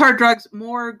 Less hard drugs,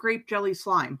 more grape jelly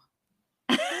slime.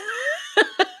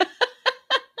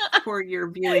 For your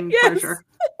viewing pleasure.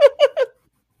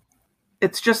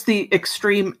 It's just the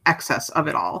extreme excess of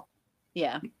it all.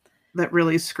 Yeah. That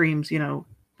really screams,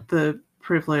 the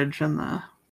privilege and the,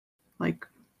 like,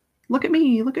 look at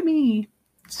me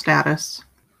status.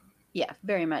 Yeah,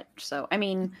 very much so. I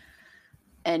mean,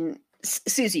 and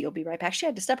Susie, you'll be right back. She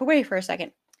had to step away for a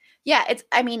second. Yeah,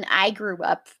 I grew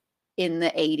up in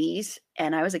the 80s,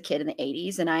 and I was a kid in the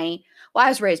 80s, and I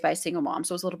was raised by a single mom,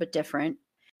 so it was a little bit different.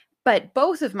 But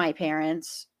both of my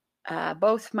parents,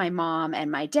 both my mom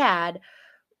and my dad,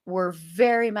 were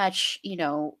very much,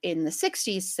 in the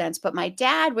 60s sense, but my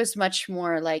dad was much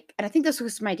more like, and I think this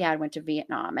was my dad went to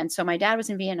Vietnam. And so my dad was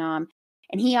in Vietnam,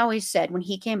 and he always said when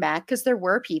he came back, because there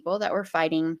were people that were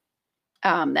fighting,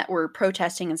 that were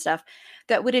protesting and stuff,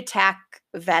 that would attack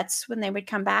vets when they would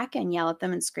come back and yell at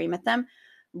them and scream at them,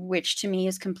 which to me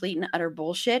is complete and utter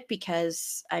bullshit,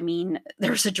 because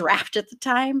there was a draft at the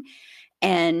time,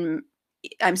 and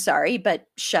I'm sorry, but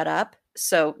shut up.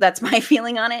 So that's my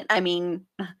feeling on it.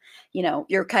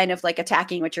 You're kind of like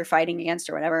attacking what you're fighting against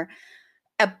or whatever.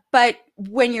 But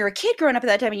when you're a kid growing up at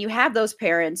that time and you have those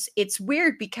parents, it's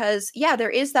weird because, yeah, there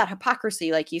is that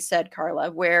hypocrisy, like you said,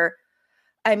 Carla, where,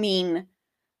 I mean,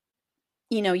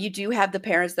 you do have the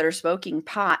parents that are smoking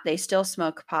pot. They still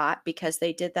smoke pot because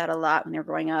they did that a lot when they were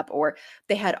growing up, or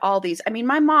they had all these. I mean,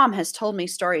 my mom has told me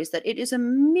stories that it is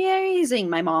amazing.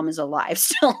 My mom is alive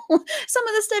still. Some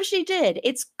of the stuff she did.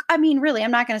 I mean, really,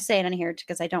 I'm not going to say it on here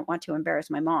because I don't want to embarrass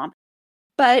my mom.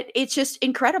 But it's just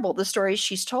incredible, the stories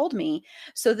she's told me.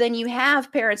 So then you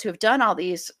have parents who have done all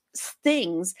these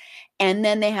things, and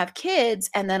then they have kids,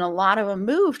 and then a lot of them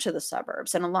move to the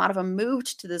suburbs, and a lot of them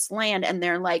moved to this land, and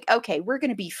they're like, okay, we're going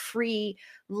to be free,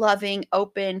 loving,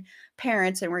 open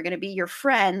parents, and we're going to be your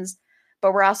friends,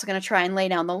 but we're also going to try and lay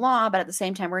down the law, but at the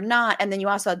same time we're not. And then you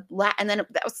also and then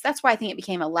that's why I think it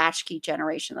became a latchkey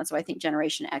generation. That's why I think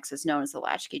Generation X is known as the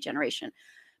latchkey generation,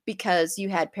 because you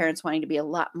had parents wanting to be a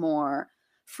lot more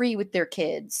free with their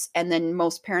kids, and then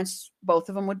most parents, both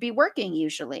of them, would be working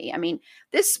usually. I mean,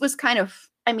 this was kind of,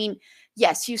 I mean,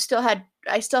 yes, I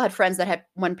still had friends that had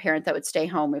one parent that would stay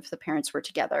home if the parents were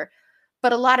together,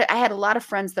 but I had a lot of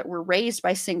friends that were raised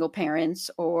by single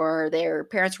parents, or their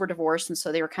parents were divorced and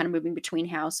so they were kind of moving between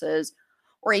houses,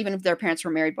 or even if their parents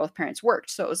were married, both parents worked,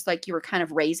 so it was like you were kind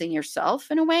of raising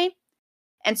yourself in a way.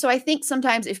 And so I think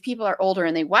sometimes if people are older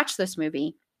and they watch this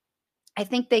movie, I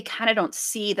think they kind of don't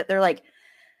see that. They're like,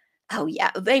 oh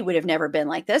yeah, they would have never been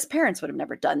like this. Parents would have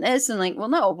never done this. And like, well,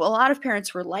 no, a lot of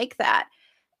parents were like that.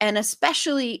 And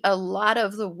especially a lot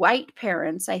of the white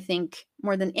parents, I think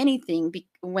more than anything,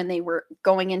 when they were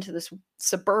going into this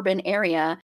suburban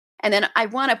area. And then I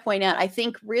want to point out, I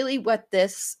think really what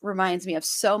this reminds me of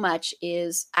so much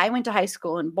is I went to high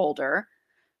school in Boulder,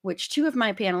 which two of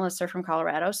my panelists are from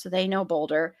Colorado, so they know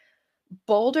Boulder.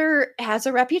 Boulder has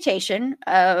a reputation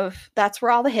of, that's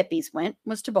where all the hippies went,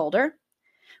 was to Boulder.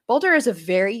 Boulder is a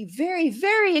very, very,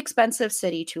 very expensive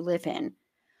city to live in.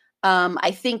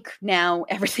 I think now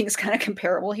everything's kind of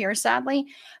comparable here, sadly.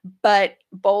 But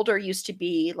Boulder used to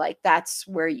be like, that's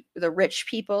where the rich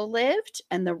people lived,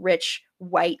 and the rich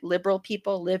white liberal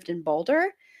people lived in Boulder.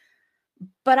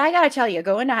 But I got to tell you,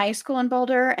 going to high school in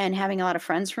Boulder and having a lot of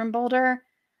friends from Boulder,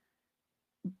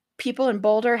 people in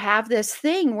Boulder have this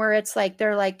thing where it's like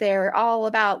they're all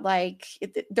about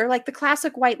they're like the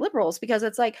classic white liberals, because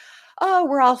it's like, oh,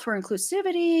 we're all for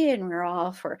inclusivity, and we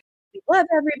love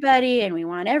everybody, and we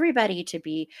want everybody to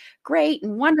be great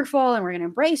and wonderful, and we're going to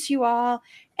embrace you all.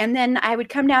 And then I would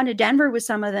come down to Denver with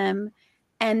some of them,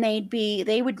 and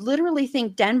they would literally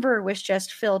think Denver was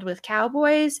just filled with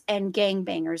cowboys and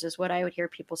gangbangers, is what I would hear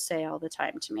people say all the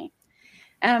time to me.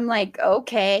 And I'm like,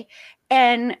 okay.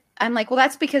 And I'm like, well,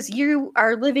 that's because you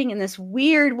are living in this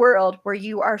weird world where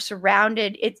you are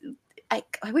surrounded. I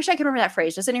wish I could remember that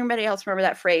phrase. Does anybody else remember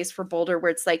that phrase for Boulder,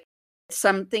 where it's like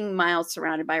something miles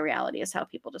surrounded by reality, is how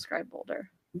people describe Boulder?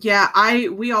 Yeah,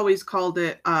 we always called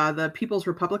it the People's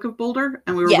Republic of Boulder,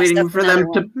 and we were waiting for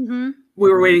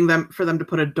them to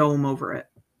put a dome over it.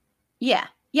 Yeah.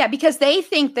 Yeah, because they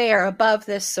think they are above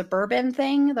this suburban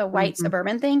thing, the white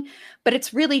suburban thing, but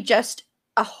it's really just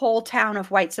a whole town of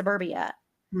white suburbia.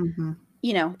 Mm-hmm.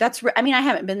 I mean, I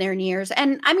haven't been there in years.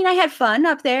 And I mean, I had fun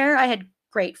up there. I had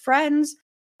great friends.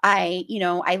 I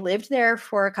lived there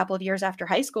for a couple of years after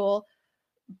high school,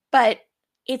 but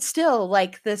it's still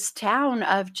like this town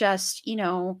of just,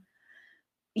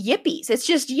 yippies. It's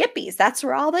just yippies. That's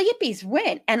where all the yippies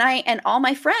went. And all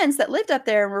my friends that lived up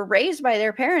there were raised by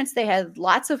their parents. They had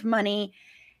lots of money,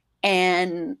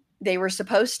 and they were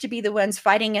supposed to be the ones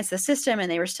fighting against the system. And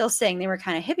they were still saying they were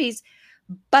kind of hippies,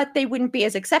 but they wouldn't be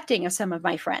as accepting of some of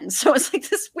my friends. So it's like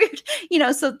this weird,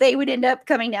 so they would end up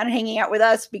coming down and hanging out with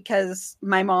us because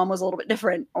my mom was a little bit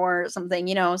different or something,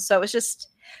 so it was just,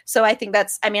 so I think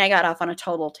I got off on a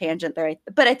total tangent there,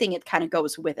 but I think it kind of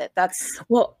goes with it.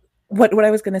 Well, what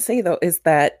I was going to say though, is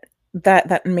that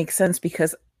makes sense,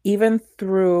 because even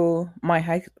through my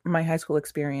high school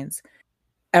experience,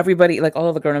 everybody, like all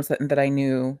of the grownups that I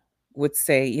knew, would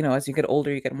say, as you get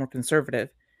older, you get more conservative.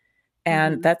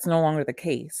 And that's no longer the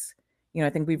case. I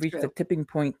think we've reached a tipping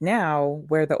point now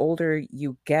where the older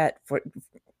you get, for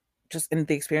just in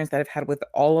the experience that I've had with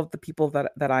all of the people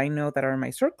that I know that are in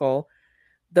my circle,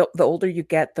 the older you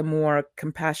get, the more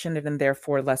compassionate and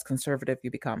therefore less conservative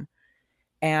you become.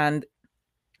 And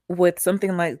with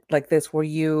something like this, where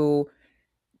you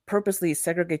purposely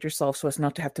segregate yourself so as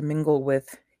not to have to mingle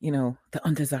with, the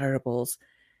undesirables,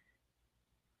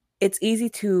 it's easy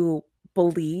to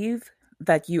believe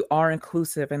that you are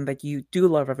inclusive and that you do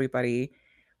love everybody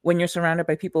when you're surrounded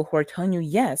by people who are telling you,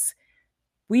 yes,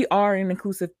 we are an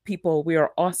inclusive people. We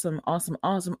are awesome, awesome,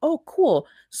 awesome. Oh, cool.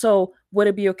 So would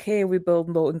it be okay if we build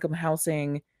low-income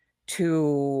housing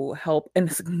to help. And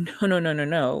it's like,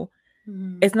 no.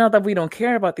 Mhm. It's not that we don't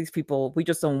care about these people. We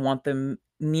just don't want them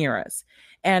near us.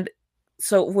 And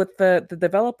so with the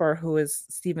developer, who is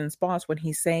Steven's boss, when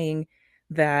he's saying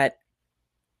that,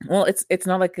 well, it's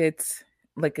not like it's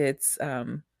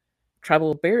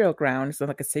tribal burial ground. It's not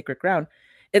like a sacred ground.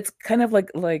 It's kind of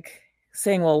like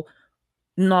saying, well,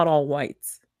 not all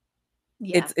whites.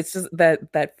 Yeah. It's just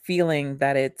that feeling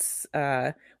that it's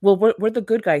well, we're the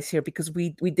good guys here because we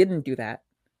didn't do that.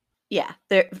 Yeah,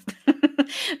 they're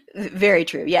very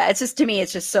true. Yeah, it's just, to me,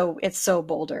 it's so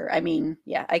Boulder. I mean,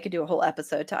 yeah, I could do a whole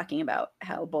episode talking about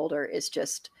how Boulder is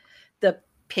just the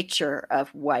picture of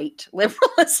white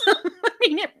liberalism. I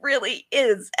mean, it really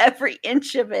is. Every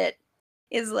inch of it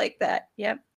is like that.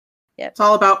 Yep. It's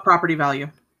all about property value.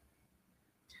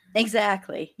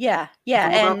 Exactly. Yeah. It's Yeah.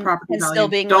 all about And property value. still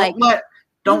being don't like,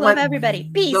 love let everybody.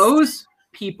 Peace. those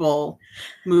people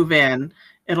move in.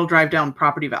 It'll drive down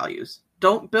property values.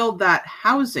 Don't build that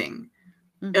housing.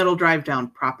 Mhm. It'll drive down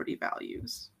property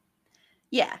values.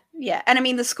 Yeah. Yeah. And I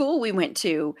mean, the school we went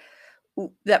to,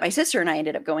 that my sister and I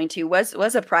ended up going to, was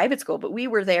a private school, but we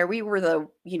were there. We were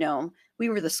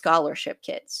the scholarship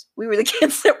kids. We were the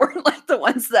kids that were like the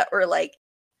ones that were like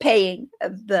paying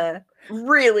the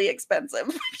really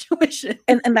expensive tuition.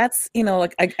 And that's,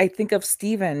 like I think of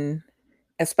Steven,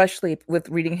 especially with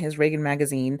reading his Reagan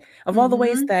magazine, of all the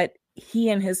ways Mhm. that he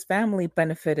and his family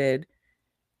benefited,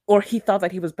 or he thought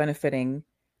that he was benefiting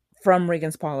from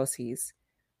Reagan's policies,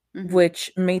 Mhm.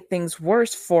 which made things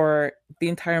worse for the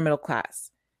entire middle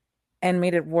class and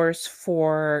made it worse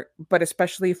but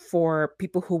especially for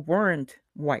people who weren't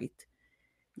white.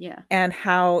 Yeah. And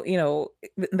how,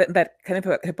 that kind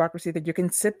of hypocrisy that you can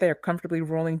sit there comfortably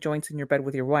rolling joints in your bed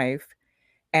with your wife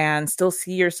and still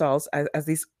see yourselves as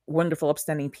these wonderful,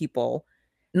 upstanding people.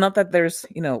 Not that there's,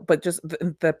 but just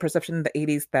the perception in the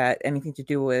 80s that anything to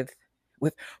do with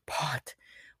pot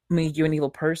made you an evil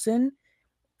person.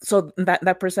 So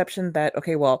that perception that,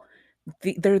 okay, well,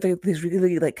 they're these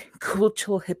really like cool,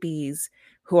 chill hippies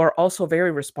who are also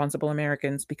very responsible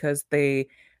Americans because they're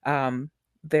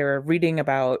reading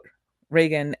about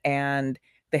Reagan and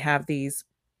they have these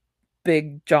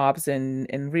big jobs in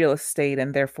real estate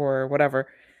and therefore whatever.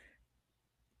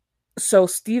 So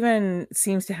Steven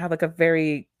seems to have like a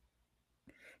very,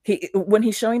 when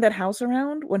he's showing that house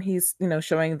around, when he's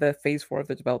showing the phase 4 of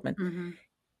the development, Mhm.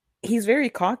 he's very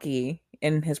cocky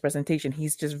in his presentation.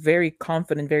 He's just very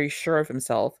confident, very sure of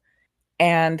himself.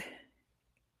 And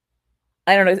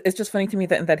I don't know, it's just funny to me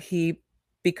that he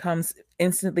becomes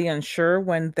instantly unsure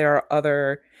when there are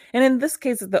other, and in this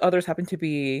case the others happen to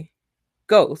be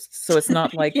ghosts, so it's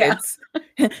not like Yeah. it's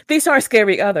these are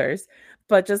scary others,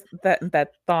 but just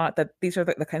that thought that these are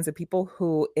the kinds of people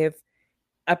who, if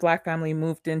a Black family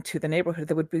moved into the neighborhood,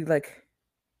 they would be like,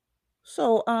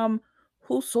 so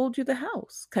who sold you the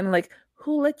house? Kind of like,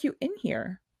 who let you in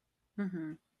here?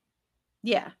 Mhm.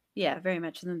 Yeah. Yeah, very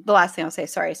much. And then the last thing I'll say,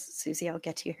 sorry, Susie, I'll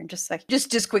get to you here in just a second.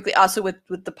 Just quickly, also with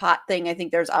the pot thing, I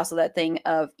think there's also that thing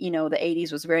of, the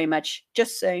 80s was very much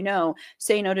just say no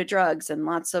to drugs and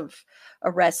lots of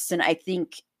arrests. And I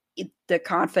think the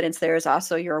confidence there is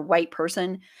also, you're a white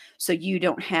person, so you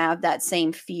don't have that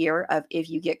same fear of, if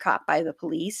you get caught by the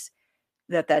police,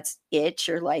 that's it,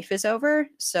 your life is over.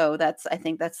 So I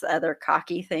think that's the other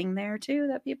cocky thing there too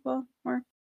that people were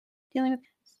dealing with.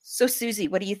 So Susie,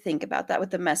 what do you think about that with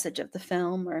the message of the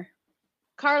film? Or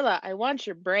Carla, I want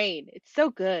your brain. It's so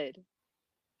good.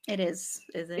 it is,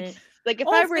 isn't It's it? like, if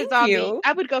Oh, I were a thank zombie, you.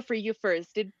 I would go for you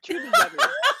first. Did truly yummy.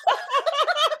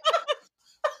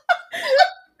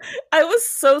 I was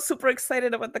so super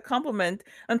excited about the compliment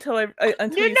until No, you said it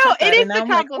that, is and now the I'm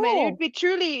like, compliment. It oh. would be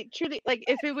truly, like,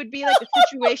 if it would be like a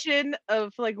situation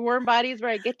of like Warm Bodies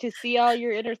where I get to see all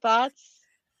your inner thoughts.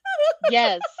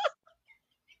 Yes.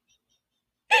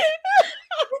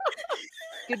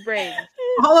 Good brain.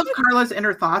 All of Carla's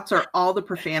inner thoughts are all the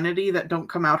profanity that don't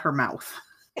come out her mouth.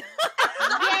 Yay!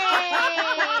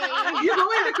 You go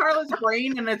into Carla's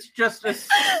brain and it's just a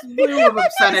slew of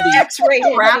obscenity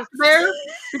X-rated. trapped there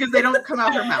because they don't come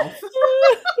out her mouth.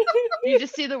 You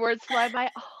just see the words fly by.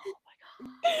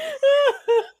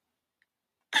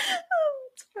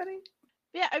 It's funny.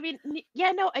 Yeah, I mean,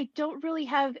 no, I don't really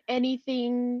have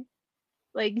anything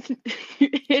like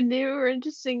new or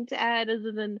interesting to add,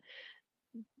 other than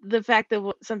the fact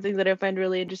that something that I find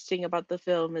really interesting about the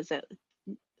film is that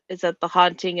the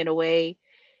haunting, in a way,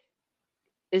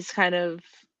 is kind of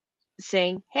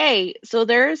saying, hey, so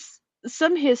there's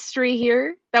some history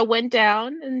here that went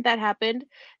down and that happened,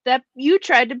 that you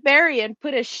tried to bury and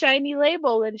put a shiny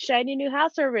label and shiny new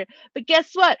house over it. But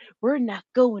guess what? We're not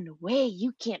going away.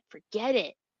 You can't forget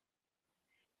it.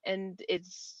 and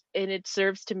it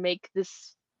serves to make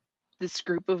this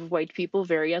group of white people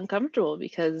very uncomfortable,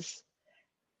 because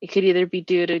it could either be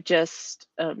due to just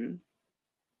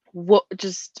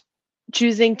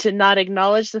choosing to not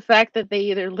acknowledge the fact that they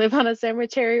either live on a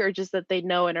cemetery, or just that they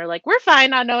know and are like, we're fine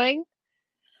not knowing.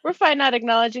 We're fine not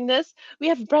acknowledging this. We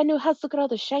have a brand new house. Look at all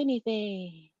the shiny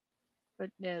things. But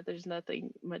yeah, there's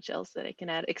nothing much else that I can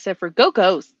add except for go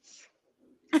ghosts.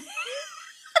 Can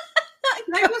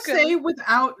I just say,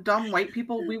 without dumb white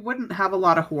people, we wouldn't have a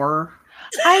lot of horror.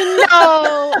 I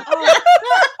know. Oh.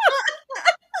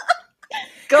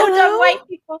 Go dumb white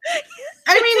people.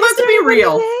 I mean, let's be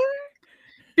real.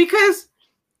 Because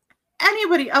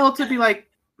anybody else would be like,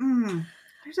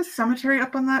 there's a cemetery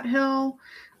up on that hill.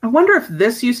 I wonder if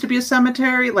this used to be a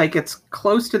cemetery. Like, it's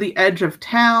close to the edge of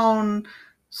town.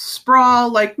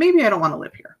 Sprawl. Like, maybe I don't want to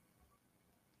live here.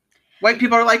 White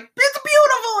people are like, it's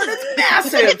beautiful and it's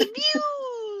massive. It's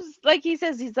views. Like he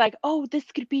says, he's like, oh, this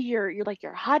could be your like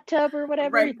your hot tub or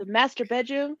whatever, Right. the master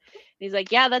bedroom. And he's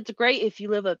like, yeah, that's great if you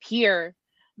live up here.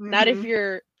 Not if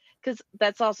you're, because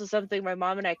that's also something my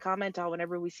mom and I comment on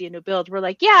whenever we see a new build. We're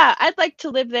like, yeah, I'd like to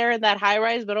live there in that high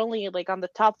rise, but only like on the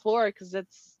top floor, because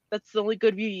that's the only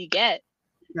good view you get.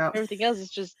 Yep. Everything else is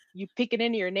just you picking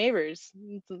into your neighbors.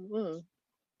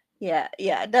 Yeah,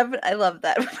 definitely. I love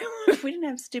that. If we didn't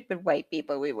have stupid white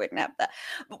people, we wouldn't have that.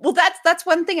 Well, that's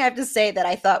one thing I have to say that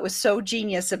I thought was so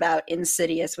genius about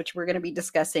Insidious, which we're going to be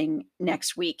discussing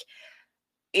next week,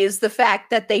 is the fact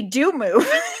that they do move,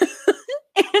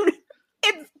 and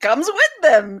it comes with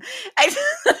them.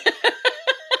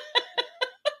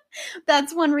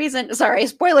 That's one reason. Sorry,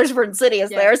 spoilers for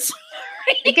Insidious. Yeah. There.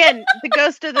 Again, the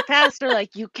ghosts of the past are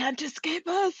like, you can't escape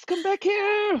us. Come back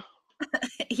here.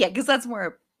 Yeah, because that's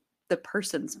more the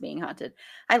person's being haunted.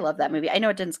 I love that movie. I know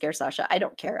it didn't scare Sasha. I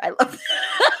don't care. I love it.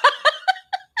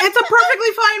 It's a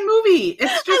perfectly fine movie.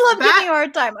 It's just I love that, giving you a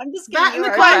hard time. I'm just giving that you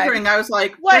and a The hard time. Conjuring. I was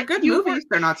like, What? they're good You movies.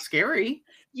 They're not scary.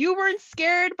 You weren't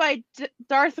scared by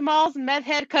Darth Maul's meth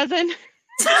head cousin?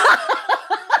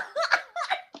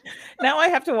 Now I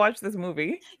have to watch this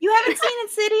movie. You haven't seen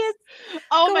Insidious?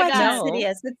 Oh Go my watch god. No.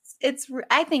 Insidious. It's.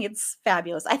 I think it's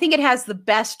fabulous. I think it has the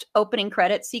best opening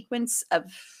credit sequence of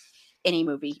any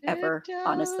movie ever.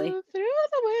 Honestly. Through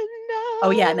the window. Oh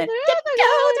yeah, and then through the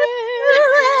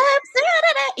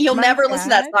you'll My never listen to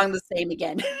that dad- song the same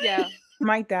again. garden. Yeah.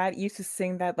 My dad used to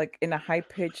sing that like in a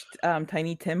high-pitched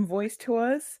Tiny Tim voice to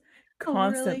us Oh,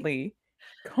 constantly.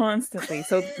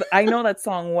 So I know that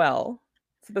song well.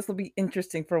 So this will be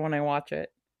interesting for when I watch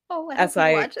it. Oh, I As hope you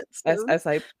I- watch it soon. As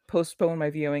I postpone my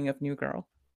viewing of New Girl.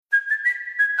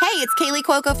 Hey, it's Kaylee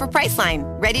Cuoco for Priceline.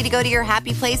 Ready to go to your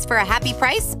happy place for a happy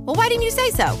price? Well, why didn't you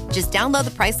say so? Just download the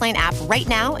Priceline app right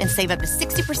now and save up to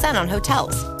 60% on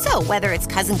hotels. So whether it's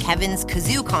Cousin Kevin's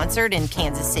Kazoo Concert in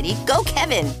Kansas City, go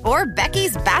Kevin, or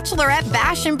Becky's Bachelorette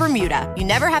Bash in Bermuda, you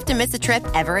never have to miss a trip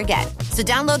ever again. So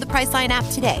download the Priceline app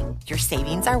today. Your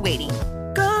savings are waiting.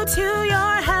 Go to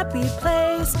your happy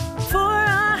place for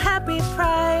a happy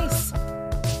price.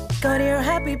 Go to your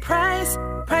happy price,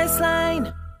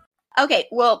 Priceline. Okay,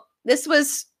 well, this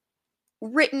was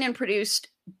written and produced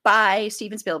by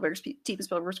Steven Spielberg. Steven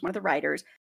Spielberg was one of the writers.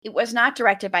 It was not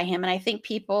directed by him, and I think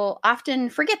people often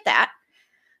forget that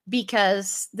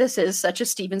because this is such a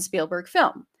Steven Spielberg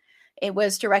film. It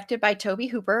was directed by Tobe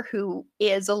Hooper, who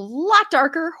is a lot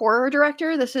darker horror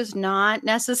director. This is not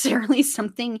necessarily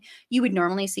something you would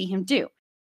normally see him do.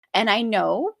 And I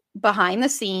know behind the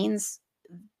scenes,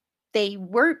 they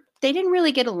didn't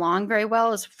really get along very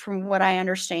well, as from what I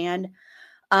understand.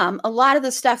 A lot of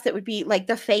the stuff that would be like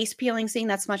the face peeling scene,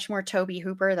 that's much more Tobe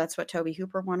Hooper. That's what Tobe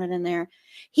Hooper wanted in there.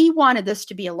 He wanted this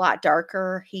to be a lot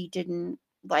darker. He didn't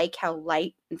like how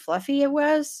light and fluffy it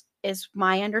was, is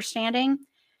my understanding.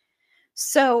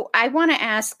 So I want to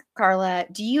ask Carla,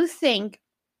 do you think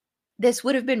this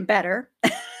would have been better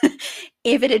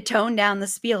if it had toned down the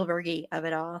Spielbergness of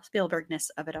it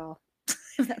all?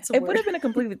 If that's a It word. would have been a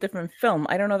completely different film.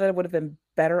 I don't know that it would have been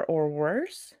better or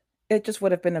worse. It just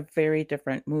would have been a very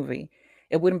different movie.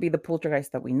 It wouldn't be the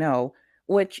Poltergeist that we know,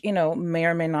 which, may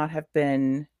or may not have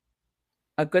been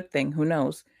a good thing. Who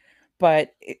knows?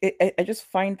 But I just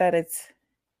find that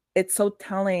it's so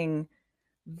telling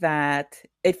that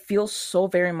it feels so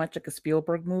very much like a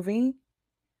Spielberg movie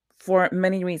for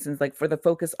many reasons, like for the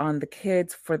focus on the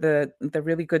kids, for the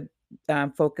really good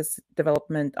focus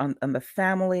development on the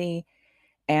family,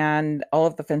 and all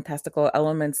of the fantastical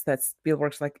elements that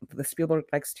Spielberg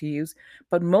likes to use.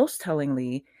 But most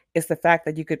tellingly is the fact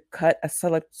that you could cut a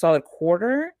solid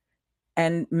quarter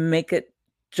and make it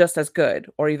just as good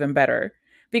or even better.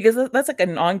 because that's like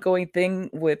an ongoing thing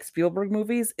with Spielberg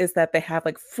movies, is that they have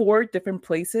like 4 different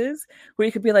places where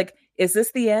you could be like, is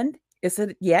this the end? Is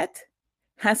it yet?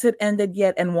 Has it ended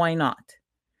yet? And why not?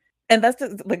 And that's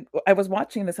like, I was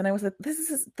watching this and I was like,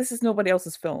 this is nobody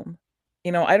else's film.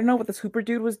 You know, I don't know what this Hooper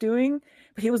dude was doing,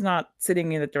 but he was not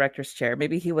sitting in the director's chair.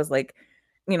 Maybe he was like,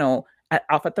 you know,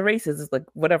 off at the races, is like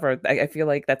whatever. I feel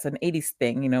like that's an 80s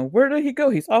thing, you know. Where did he go?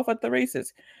 He's off at the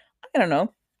races. I don't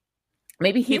know.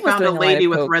 Maybe he was found a doing lady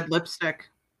with coke. red lipstick.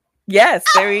 Yes,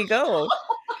 there you go.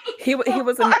 He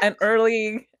was an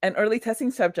early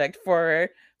testing subject for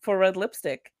red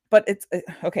lipstick. But it's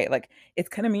okay, like it's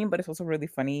kind of mean, but it's also really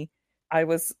funny. I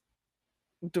was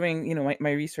doing, you know,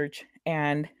 my research,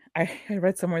 and I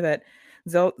read somewhere that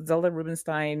Zelda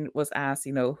Rubinstein was asked,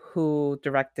 you know, who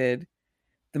directed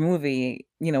the movie,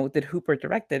 you know, did Hooper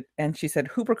direct it? And she said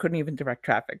Hooper couldn't even direct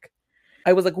Traffic.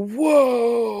 I was like,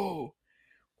 whoa.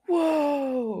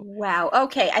 Wow.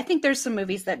 Okay. I think there's some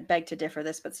movies that beg to differ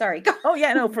this, but sorry. Go. Oh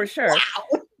yeah, no, for sure.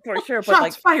 Wow. For sure. But Shots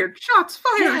like, fired. Shots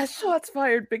fired. yeah, shots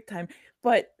fired big time.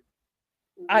 But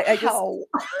I just,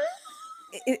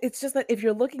 it's just that if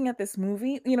you're looking at this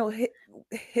movie, you know,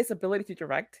 his ability to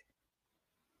direct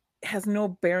has no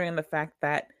bearing on the fact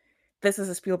that this is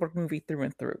a Spielberg movie through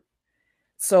and through.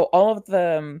 So all of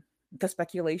the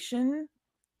speculation,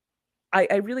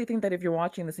 I really think that if you're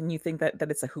watching this and you think that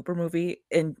it's a Hooper movie,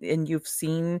 and you've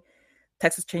seen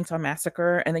Texas Chainsaw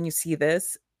Massacre, and then you see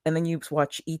this, and then you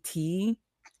watch E.T.,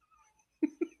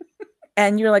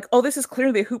 and you're like, oh, this is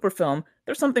clearly a Hooper film,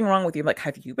 there's something wrong with you. Like,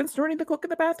 have you been snorting the coke in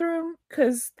the bathroom?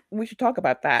 Because we should talk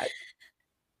about that.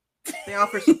 They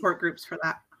offer support groups for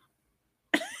that.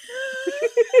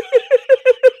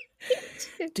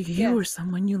 Do you or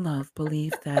someone you love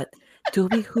believe that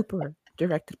Tobe Hooper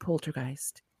directed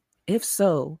Poltergeist? If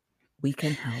so, we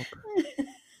can help.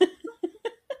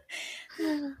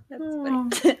 That's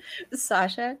funny.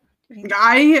 Sasha?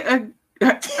 I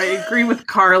agree with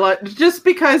Carla, just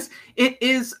because it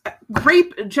is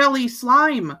grape jelly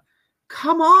slime.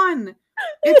 Come on.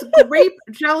 It's grape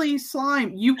jelly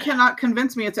slime. You cannot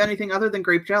convince me it's anything other than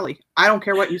grape jelly. I don't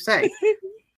care what you say.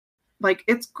 Like,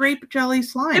 it's grape jelly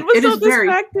slime. It was It so is very.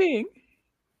 distracting.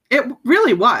 It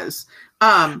really was.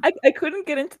 I couldn't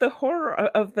get into the horror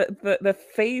of the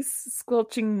face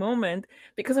squelching moment,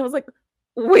 because I was like,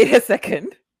 wait a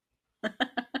second.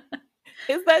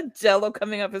 Is that Jello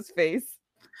coming up his face?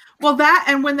 Well, that,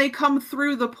 and when they come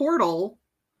through the portal,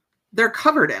 they're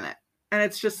covered in it. And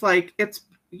it's just like,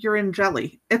 you're in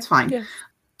jelly. It's fine. Yeah.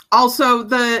 Also,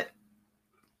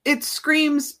 it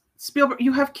screams Spielberg.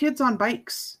 You have kids on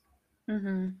bikes.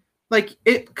 Mm-hmm. Like,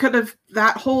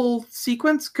 that whole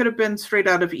sequence could have been straight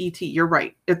out of E.T. You're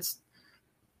right. There's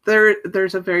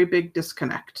a very big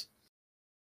disconnect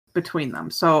between them.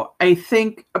 So I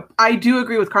think, I do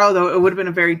agree with Carla, though, it would have been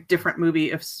a very different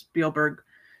movie if Spielberg's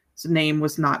name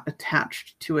was not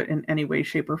attached to it in any way,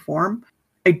 shape, or form.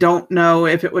 I don't know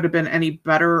if it would have been any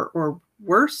better or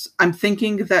worse. I'm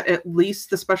thinking that at least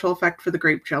the special effect for the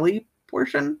grape jelly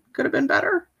portion could have been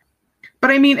better.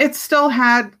 But I mean, it still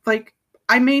had, like,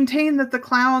 I maintain that the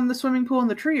clown, the swimming pool, and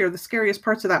the tree are the scariest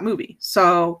parts of that movie.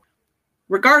 So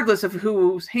regardless of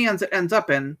whose hands it ends up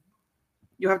in,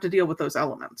 you have to deal with those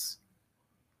elements.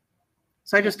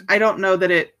 So I don't know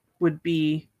that it would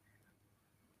be,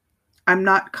 I'm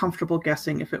not comfortable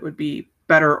guessing if it would be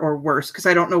better or worse, because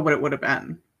I don't know what it would have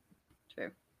been.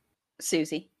 True.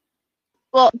 Susie?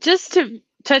 Well, just to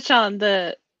touch on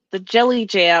the jelly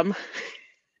jam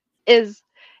is,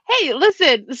 hey,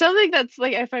 listen, something that's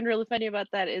like I find really funny about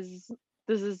that is,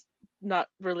 this is not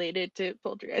related to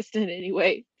Poltergeist in any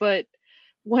way, but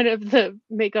one of the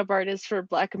makeup artists for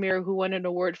Black Mirror who won an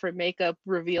award for makeup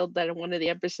revealed that in one of the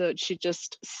episodes she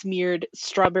just smeared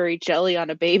strawberry jelly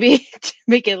on a baby to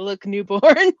make it look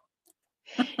newborn.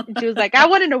 And she was like, I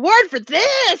won an award for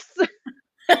this!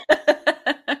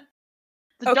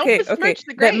 So Okay. don't besmirch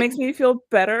the grape. That makes me feel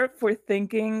better for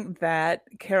thinking that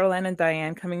Caroline and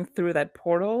Diane coming through that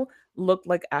portal looked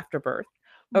like Afterbirth.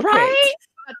 Okay. Right?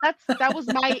 That was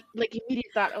my like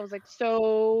immediate thought. I was like,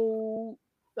 so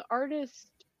the artist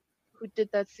who did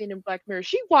that scene in Black Mirror,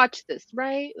 she watched this,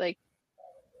 right? Like,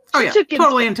 Oh yeah,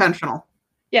 totally intentional.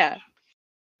 Yeah.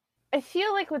 I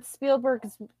feel like with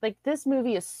Spielberg's, like, this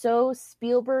movie is so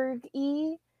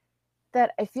Spielberg-y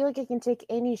that I feel like I can take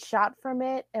any shot from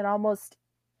it and almost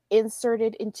insert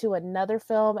it into another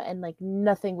film and, like,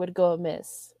 nothing would go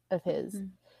amiss of his. Mm-hmm.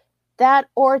 That,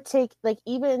 or take, like,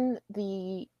 even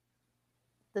the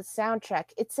soundtrack,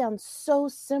 it sounds so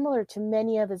similar to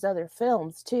many of his other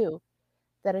films, too,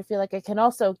 that I feel like I can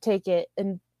also take it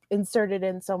and insert it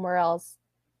in somewhere else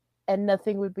and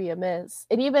nothing would be amiss.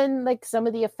 And even like some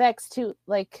of the effects too,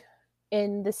 like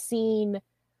in the scene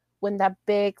when that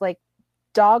big like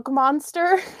dog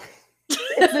monster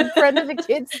is in front of the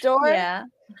kid's door. Yeah.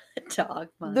 Dog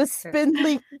monster. The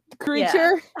spindly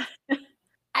creature. Yeah.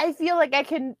 I feel like I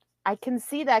can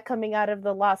see that coming out of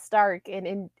the Lost Ark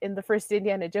in the first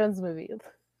Indiana Jones movie.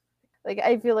 Like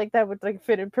I feel like that would like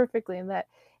fit in perfectly in that.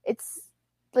 It's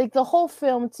like the whole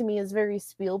film to me is very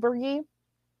Spielberg-y.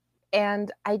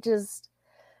 And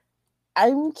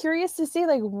I'm curious to see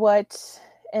like what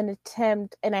an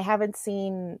attempt, and I haven't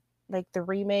seen like the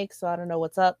remake, so I don't know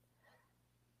what's up.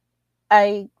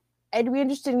 I'd be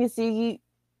interested to see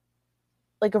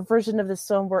like a version of this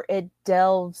film where it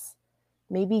delves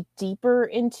maybe deeper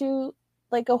into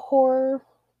like a horror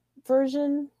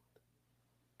version.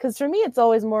 Because for me, it's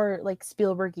always more like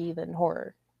Spielberg-y than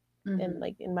horror, in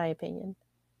my opinion.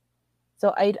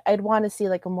 So I'd want to see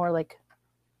like a more like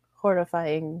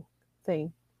horrifying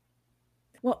thing.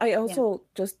 Well, I also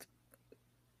just,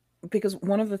 because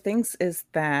one of the things is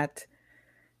that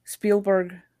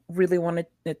Spielberg really wanted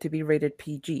it to be rated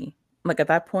PG. Like at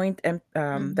that point, the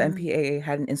MPAA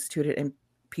hadn't instituted in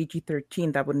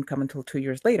PG-13. That wouldn't come until 2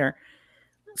 years later.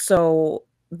 So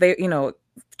they,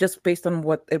 just based on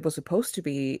what it was supposed to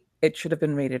be, it should have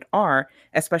been rated R,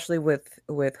 especially with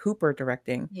Hooper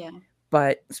directing. Yeah.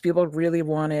 But Spielberg really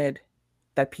wanted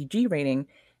that PG rating.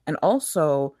 And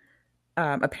also,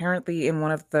 apparently in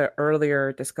one of the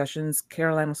earlier discussions,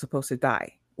 Caroline was supposed to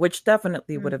die, which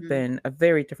definitely would have been a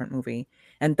very different movie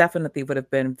and definitely would have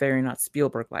been very not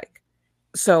Spielberg-like.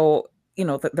 So,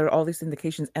 there are all these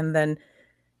indications. And then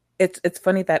it's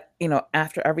funny that,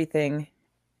 after everything,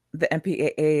 the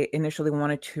MPAA initially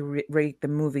wanted to rate the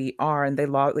movie R, and they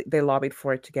lobbied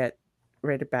for it to get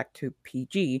rated back to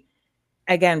PG.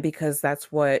 Again, because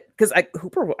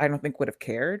Hooper, I don't think would have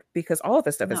cared, because all of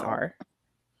this stuff is R.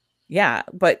 Yeah,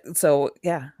 but so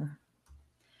yeah.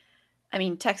 I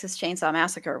mean, Texas Chainsaw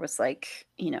Massacre was like,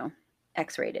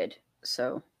 X-rated,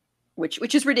 so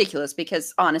which is ridiculous,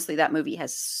 because honestly, that movie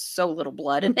has so little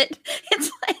blood in it.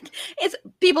 It's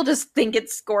people just think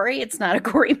it's gory. It's not a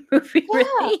gory movie,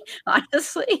 really,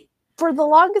 honestly. For the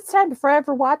longest time before I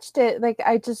ever watched it, like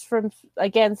I just from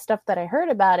again stuff that I heard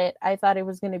about it, I thought it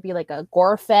was going to be like a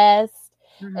gore fest.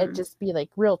 It'd just be like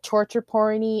real torture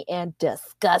porny and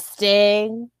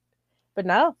disgusting. But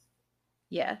no.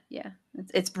 Yeah.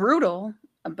 It's brutal,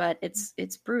 but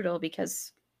it's brutal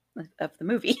because of the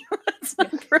movie. It's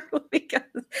not brutal because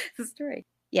of the story.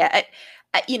 Yeah,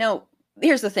 I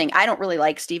here's the thing. I don't really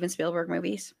like Steven Spielberg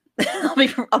movies.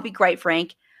 I'll be quite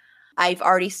frank. I've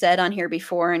already said on here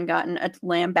before and gotten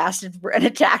lambasted and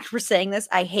attacked for saying this.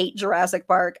 I hate Jurassic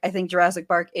Park. I think Jurassic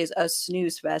Park is a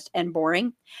snooze fest and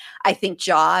boring. I think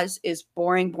Jaws is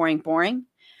boring.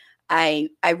 I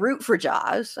root for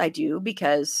Jaws. I do,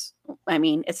 because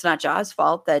it's not Jaws'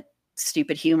 fault that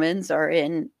stupid humans are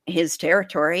in his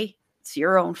territory. It's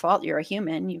your own fault. You're a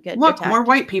human. You get attacked. More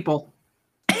white people.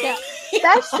 Yeah,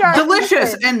 that's sharp.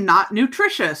 Delicious and not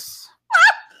nutritious.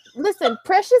 Listen,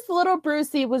 precious little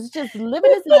Brucey was just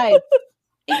living his life.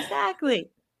 Exactly.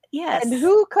 Yes. And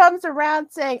who comes around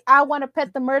saying, I want to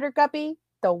pet the murder guppy?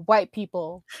 The white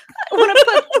people. I want to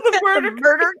pet the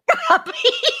murder guppy.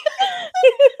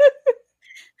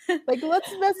 Like,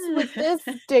 let's mess with this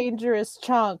dangerous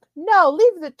chunk. No,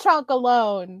 leave the chunk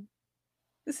alone.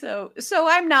 So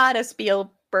I'm not a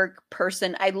Spielberg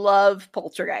person. I love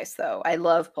Poltergeist, though. I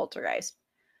love Poltergeist.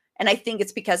 And I think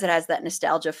it's because it has that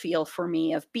nostalgia feel for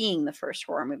me of being the first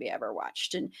horror movie I ever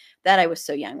watched. And that I was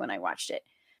so young when I watched it.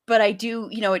 But I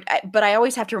do, but I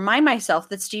always have to remind myself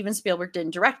that Steven Spielberg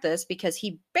didn't direct this, because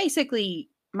he basically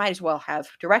might as well have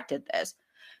directed this.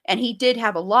 And he did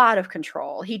have a lot of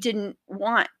control. He didn't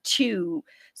want to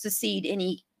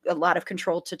cede a lot of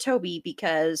control to Toby,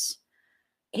 because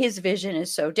his vision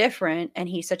is so different and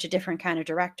he's such a different kind of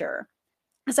director.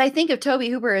 Because I think of Tobe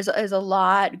Hooper as a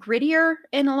lot grittier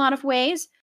in a lot of ways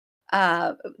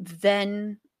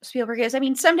than Spielberg is. I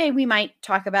mean, someday we might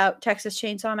talk about Texas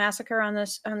Chainsaw Massacre on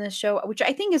this show, which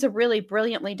I think is a really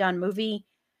brilliantly done movie.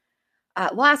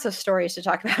 Lots of stories to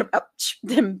talk about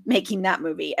them making that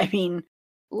movie. I mean,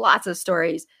 lots of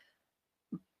stories.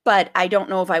 But I don't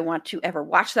know if I want to ever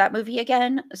watch that movie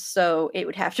again. So it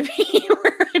would have to be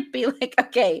where it'd be like,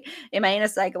 okay, am I in a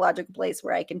psychological place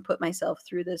where I can put myself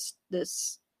through this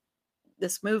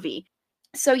movie?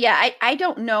 So yeah, I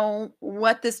don't know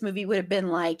what this movie would have been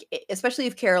like, especially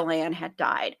if Carol Ann had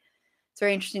died. It's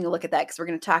very interesting to look at that, because we're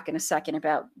going to talk in a second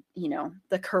about,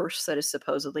 the curse that is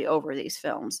supposedly over these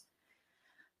films.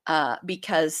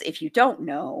 Because if you don't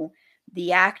know,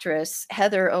 the actress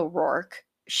Heather O'Rourke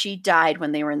she died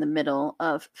when they were in the middle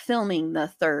of filming the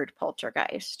third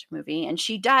Poltergeist movie. And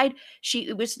she died.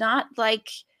 It was not like,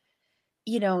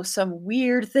 some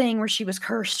weird thing where she was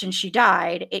cursed and she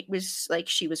died. It was like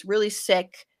she was really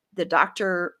sick. The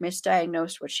doctor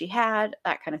misdiagnosed what she had,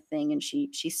 that kind of thing. And she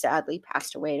sadly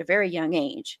passed away at a very young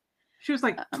age. She was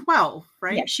like 12,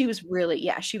 right? Yeah, she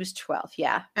was 12.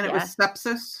 Yeah. And it was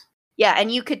sepsis. Yeah.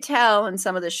 And you could tell in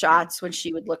some of the shots when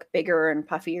she would look bigger and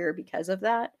puffier because of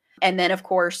that. And then, of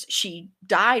course, she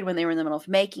died when they were in the middle of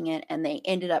making it, and they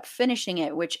ended up finishing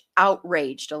it, which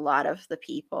outraged a lot of the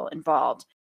people involved.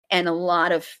 And a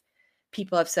lot of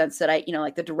people have said that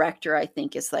like the director, I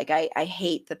think, is like, I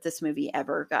hate that this movie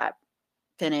ever got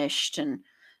finished, and,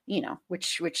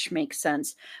 which makes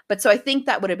sense. But so I think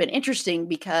that would have been interesting,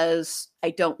 because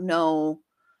I don't know,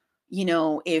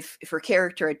 if her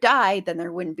character had died, then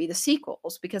there wouldn't be the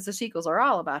sequels, because the sequels are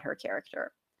all about her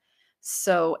character.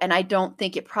 So, and I don't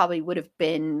think it probably would have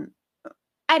been,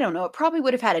 I don't know, it probably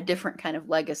would have had a different kind of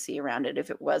legacy around it if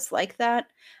it was like that,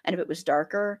 and if it was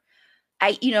darker.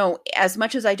 As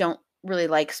much as I don't really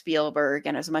like Spielberg,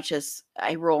 and as much as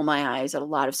I roll my eyes at a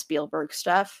lot of Spielberg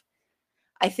stuff,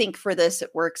 I think for this, it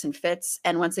works and fits.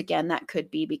 And once again, that could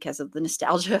be because of the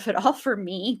nostalgia of it all for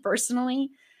me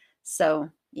personally. So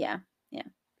yeah.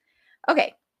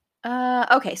 Okay.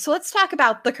 So let's talk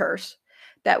about the curse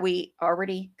that we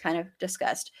already kind of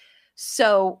discussed.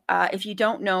 So if you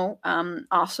don't know,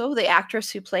 also the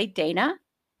actress who played Dana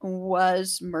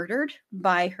was murdered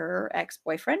by her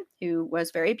ex-boyfriend, who was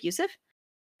very abusive.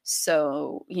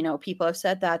 So, people have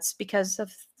said that's because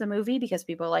of the movie, because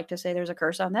people like to say there's a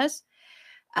curse on this,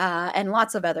 and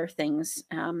lots of other things.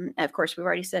 Of course, we've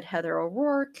already said Heather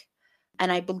O'Rourke,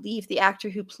 and I believe the actor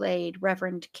who played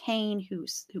Reverend Kane, who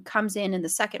comes in the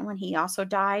second one, he also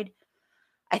died.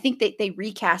 I think they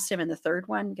recast him in the third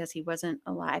one because he wasn't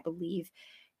alive, I believe.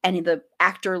 And the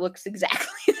actor looks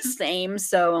exactly the same.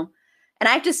 So, and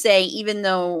I have to say, even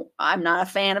though I'm not a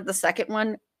fan of the second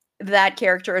one, that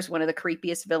character is one of the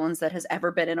creepiest villains that has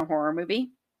ever been in a horror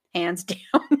movie, hands down.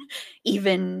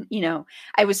 Even,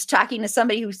 I was talking to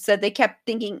somebody who said they kept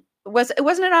thinking, wasn't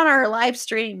it on our live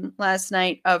stream last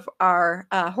night of our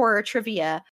horror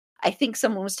trivia? I think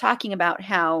someone was talking about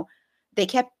how they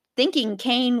kept thinking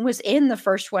Kane was in the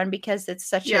first one because it's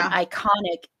such an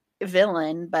iconic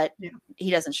villain, but he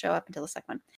doesn't show up until the second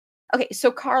one. Okay,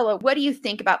 so Carla, what do you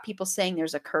think about people saying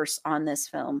there's a curse on this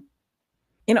film?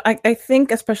 I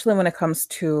think especially when it comes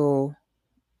to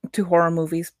horror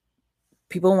movies,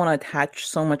 people want to attach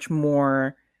so much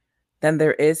more than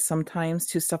there is sometimes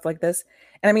to stuff like this.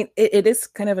 And I mean, it is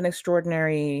kind of an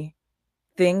extraordinary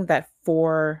thing that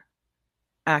 4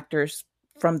 actors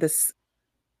from this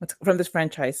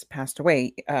franchise passed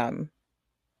away.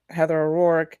 Heather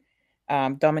O'Rourke,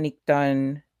 Dominique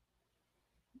Dunne,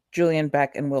 Julian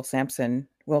Beck, and Will Sampson.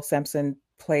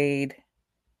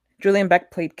 Julian Beck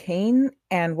played Kane,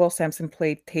 and Will Sampson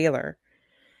played Taylor.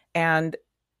 And,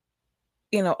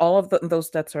 all of those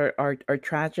deaths are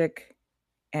tragic,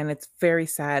 and it's very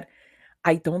sad.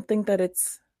 I don't think that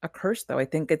it's a curse, though. I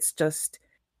think it's just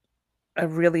a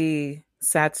really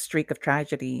sad streak of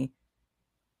tragedy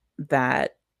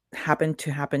that happened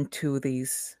to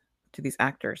these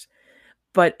actors.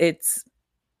 But it's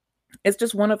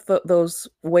just one of those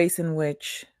ways in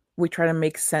which we try to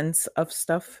make sense of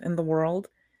stuff in the world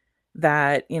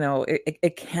that,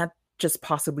 it can't just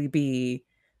possibly be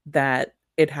that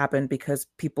it happened because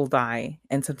people die,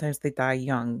 and sometimes they die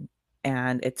young,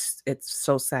 and it's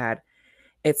so sad.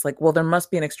 It's like, well, there must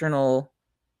be an external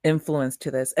influence to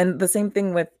this. And the same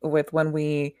thing with when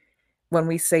we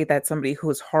say that somebody who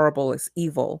is horrible is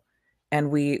evil, and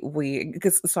we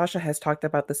because Sasha has talked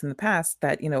about this in the past,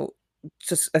 that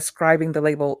just ascribing the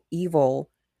label evil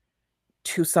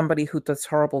to somebody who does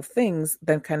horrible things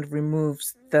then kind of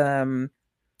removes the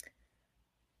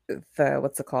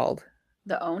what's it called,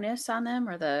 the onus on them,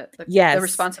 or the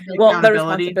responsibility. Well, the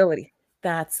responsibility.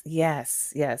 That's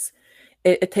yes.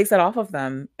 It takes that off of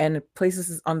them, and it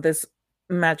places us on this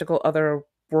magical other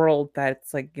world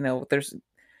that's like,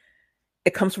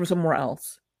 it comes from somewhere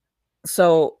else.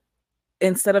 So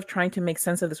instead of trying to make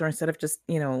sense of this, or instead of just,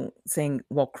 saying,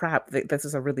 well, crap, this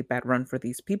is a really bad run for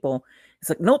these people, it's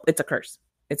like, nope, it's a curse.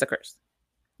 It's a curse.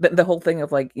 The whole thing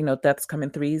of like, deaths come in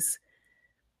threes,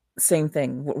 same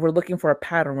thing. We're looking for a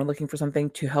pattern. We're looking for something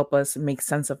to help us make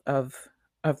sense of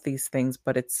these things,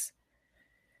 but it's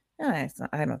not,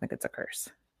 I don't think it's a curse.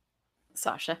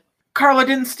 Sasha. Carla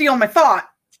didn't steal my thought,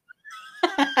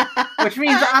 which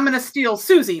means I'm going to steal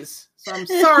Susie's. So I'm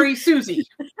sorry, Susie.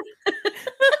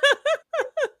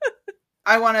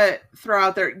 I want to throw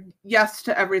out there, yes,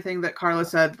 to everything that Carla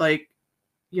said. Like,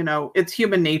 it's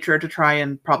human nature to try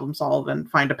and problem solve and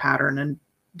find a pattern and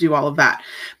do all of that.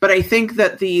 But I think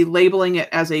that the labeling it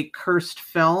as a cursed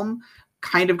film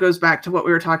kind of goes back to what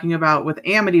we were talking about with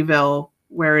Amityville,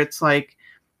 where it's like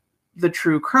the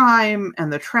true crime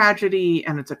and the tragedy,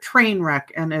 and it's a train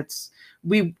wreck, and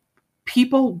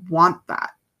people want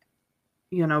that.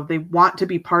 They want to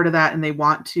be part of that, and they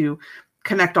want to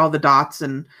connect all the dots.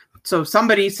 And so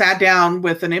somebody sat down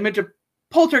with an image of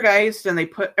Poltergeist and they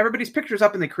put everybody's pictures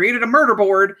up and they created a murder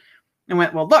board and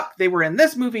went, well, look, they were in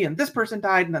this movie and this person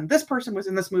died, and then this person was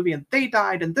in this movie and they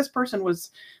died, and this person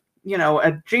was,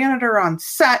 a janitor on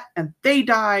set and they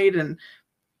died, and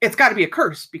it's got to be a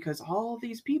curse because all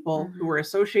these people who were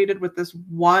associated with this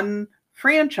one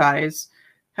franchise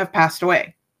have passed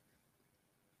away.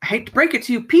 I hate to break it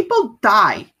to you, people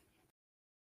die.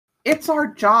 It's our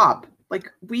job. Like,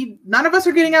 none of us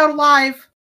are getting out alive.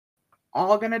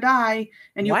 All gonna die,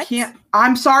 and you can't.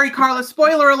 I'm sorry, Carla.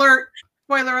 Spoiler alert.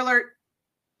 Spoiler alert.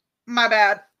 My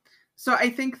bad. So I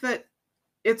think that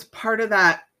it's part of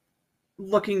that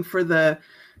looking for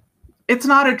it's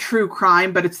not a true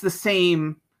crime, but it's the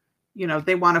same,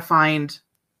 they want to find,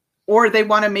 or they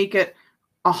want to make it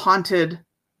a haunted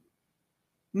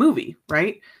movie,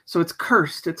 right? So it's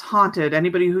cursed, it's haunted.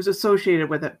 Anybody who's associated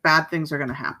with it, bad things are going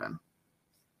to happen.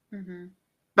 Mm-hmm.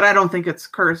 But I don't think it's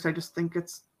cursed. I just think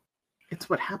it's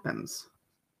what happens.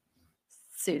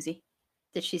 Susie,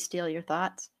 did she steal your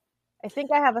thoughts? I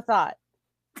think I have a thought.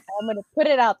 I'm going to put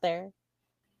it out there.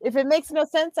 If it makes no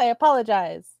sense, I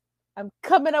apologize. I'm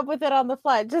coming up with it on the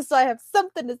fly just so I have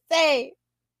something to say.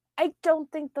 I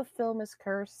don't think the film is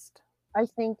cursed. I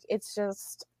think it's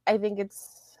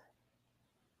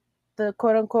the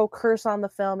quote unquote curse on the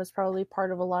film is probably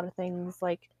part of a lot of things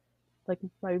like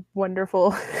my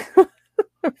wonderful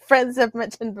friends have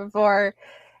mentioned before.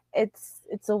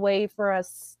 It's a way for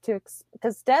us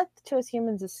because death to us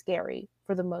humans is scary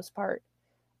for the most part,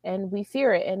 and we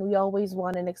fear it, and we always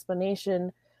want an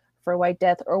explanation for why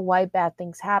death or why bad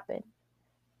things happen.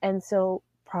 And so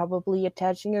probably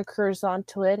attaching a curse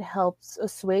onto it helps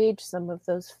assuage some of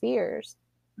those fears.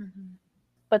 Mm-hmm.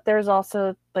 But there's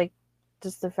also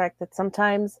just the fact that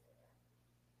sometimes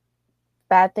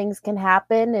bad things can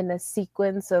happen in a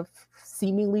sequence of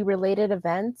seemingly related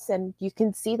events, and you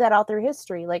can see that out through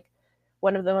history. Like,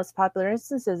 one of the most popular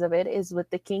instances of it is with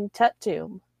the King Tut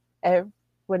tomb.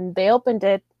 When they opened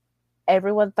it,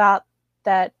 everyone thought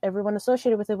that everyone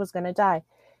associated with it was going to die,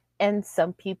 and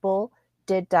some people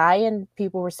did die, and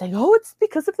people were saying, oh, it's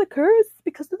because of the curse,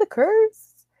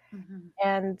 mm-hmm.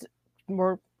 And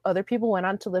more other people went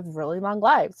on to live really long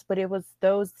lives, but it was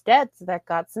those deaths that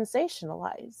got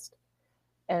sensationalized,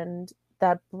 and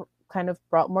that kind of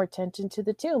brought more attention to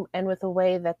the tomb, and with a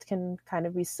way that can kind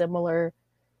of be similar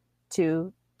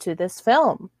to this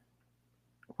film,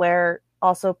 where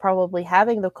also probably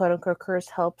having the quote unquote curse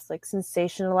helps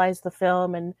sensationalize the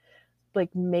film and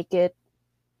make it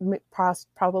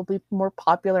probably more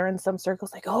popular in some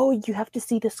circles. Oh, you have to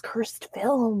see this cursed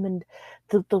film, and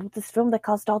this film that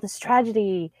caused all this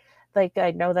tragedy.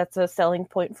 I know that's a selling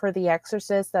point for The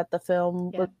Exorcist, that the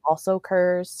film was also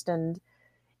cursed, and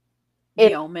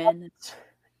The Omen.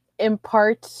 In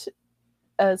part,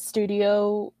 a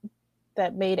studio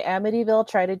that made Amityville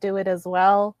try to do it as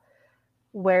well,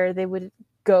 where they would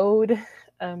goad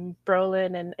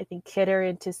Brolin and I think Kidder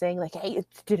into saying hey,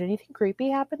 did anything creepy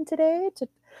happen today? Do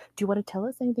you want to tell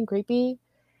us anything creepy?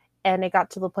 And it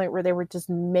got to the point where they were just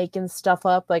making stuff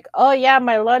up, oh yeah,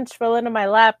 my lunch fell into my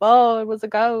lap. Oh, it was a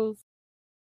ghost.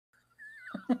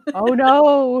 Oh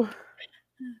no.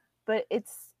 But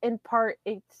it's in part,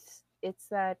 it's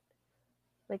that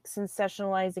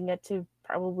sensationalizing it to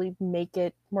probably make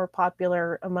it more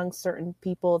popular among certain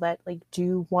people that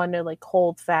do want to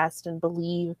hold fast and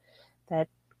believe that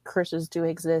curses do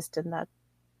exist and that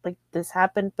this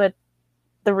happened. But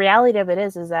the reality of it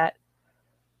is that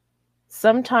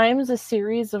sometimes a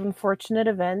series of unfortunate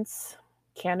events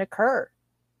can occur,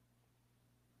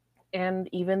 and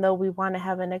even though we want to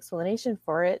have an explanation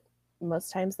for it,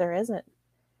 most times there isn't.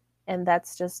 And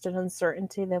that's just an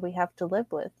uncertainty that we have to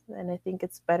live with. And I think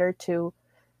it's better to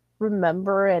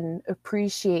remember and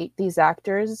appreciate these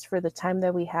actors for the time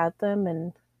that we had them,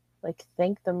 and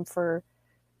thank them for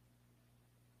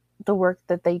the work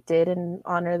that they did and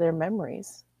honor their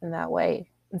memories in that way,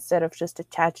 instead of just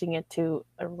attaching it to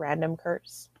a random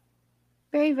curse.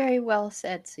 Very, very well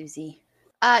said, Susie.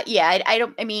 I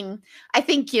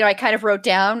think, I kind of wrote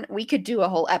down, we could do a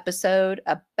whole episode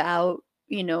about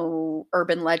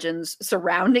urban legends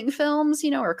surrounding films,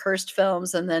 or cursed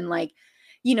films. And then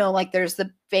there's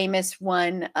the famous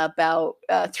one about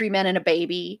Three Men and a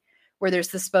Baby, where there's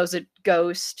the supposed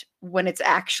ghost when it's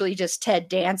actually just Ted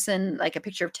Danson, like a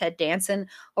picture of Ted Danson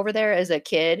over there as a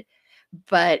kid,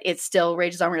 but it still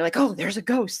rages on where you're like, oh, there's a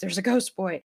ghost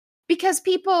boy. Because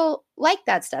people like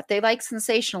that stuff. They like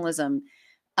sensationalism.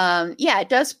 Yeah, it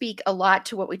does speak a lot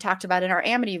to what we talked about in our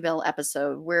Amityville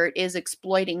episode, where it is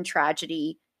exploiting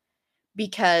tragedy.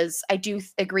 Because I do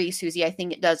agree, Susie, I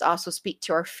think it does also speak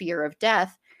to our fear of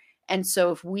death. And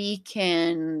so if we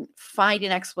can find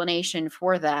an explanation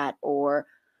for that or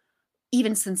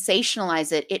even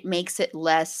sensationalize it, it makes it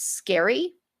less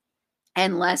scary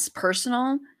and less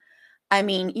personal. I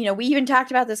mean, we even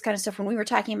talked about this kind of stuff when we were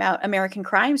talking about American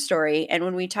Crime Story. And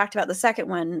when we talked about the second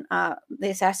one, the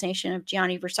assassination of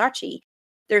Gianni Versace,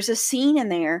 there's a scene in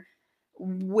there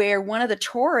where one of the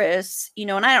tourists,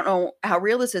 and I don't know how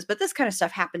real this is, but this kind of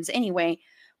stuff happens anyway,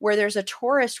 where there's a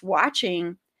tourist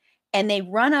watching and they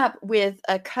run up with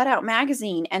a cutout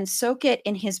magazine and soak it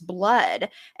in his blood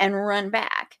and run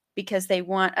back because they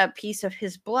want a piece of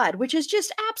his blood, which is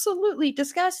just absolutely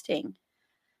disgusting.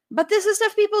 But this is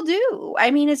stuff people do.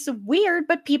 I mean, it's weird,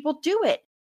 but people do it.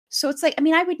 So it's like,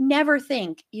 I would never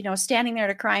think, standing there at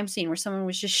a crime scene where someone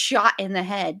was just shot in the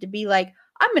head to be like,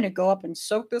 I'm going to go up and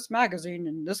soak this magazine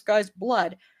in this guy's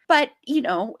blood. But,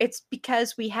 it's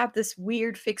because we have this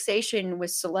weird fixation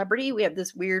with celebrity. We have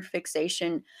this weird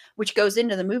fixation, which goes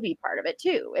into the movie part of it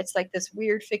too. It's like this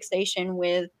weird fixation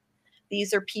with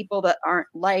these are people that aren't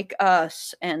like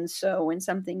us. And so when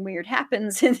something weird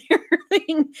happens in their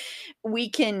thing, we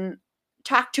can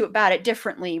talk about it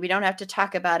differently. We don't have to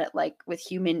talk about it like with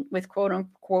quote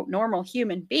unquote normal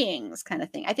human beings kind of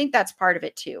thing. I think that's part of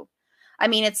it too.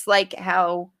 It's like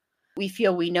how we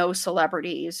feel we know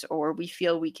celebrities, or we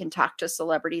feel we can talk to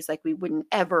celebrities like we wouldn't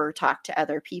ever talk to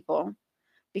other people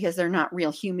because they're not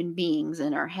real human beings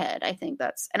in our head. I think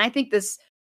this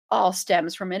all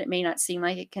stems from it. It may not seem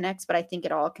like it connects, but I think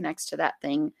it all connects to that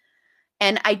thing.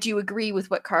 And I do agree with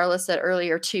what Carla said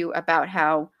earlier too, about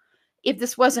how if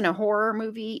this wasn't a horror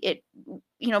movie,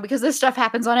 because this stuff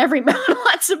happens on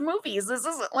lots of movies. This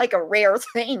isn't like a rare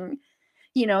thing.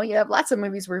 You have lots of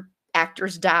movies where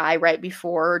actors die right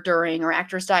before or during, or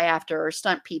actors die after, or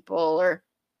stunt people, or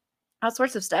all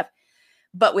sorts of stuff.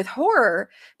 But with horror,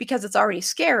 because it's already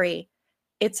scary,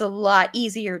 it's a lot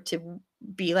easier to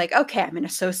be like, okay, I'm going to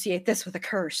associate this with a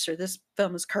curse, or this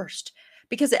film is cursed,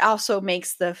 because it also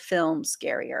makes the film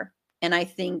scarier. And I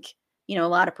think, a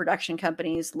lot of production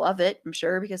companies love it, I'm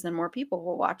sure, because then more people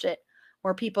will watch it.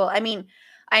 More people,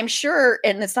 I'm sure,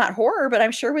 and it's not horror, but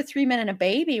I'm sure with 3 Men and a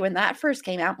Baby, when that first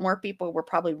came out, more people were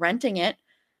probably renting it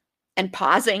and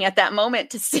pausing at that moment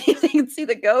to see if they can see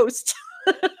the ghost.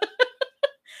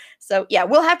 So yeah,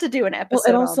 we'll have to do an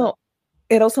episode. Well,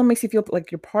 it also makes you feel like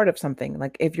you're part of something.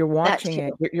 Like if you're watching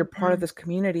it, you're part of this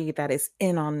community that is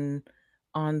in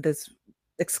on this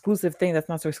exclusive thing that's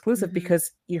not so exclusive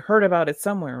because you heard about it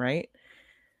somewhere, right?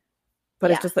 But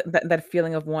it's just that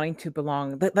feeling of wanting to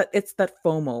belong. It's that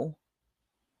FOMO.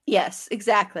 Yes,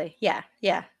 exactly. Yeah.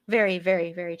 Very,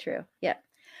 very, very true. Yeah.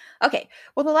 Okay.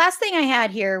 Well, the last thing I had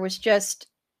here was just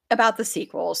about the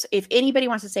sequels. If anybody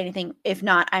wants to say anything, if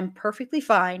not, I'm perfectly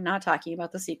fine not talking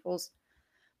about the sequels.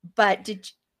 But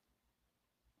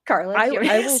Carla, I will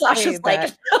say Sasha's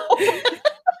like, no.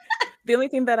 The only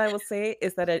thing that I will say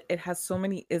is that it has so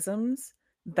many isms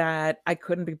that I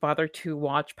couldn't be bothered to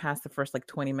watch past the first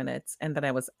 20 minutes, and then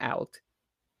I was out.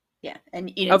 Yeah, and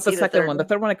you didn't see the second one. The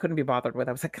third one I couldn't be bothered with.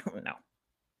 I was like, oh, no.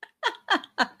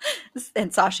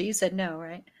 And Sasha, you said no,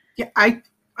 right? Yeah,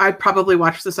 I probably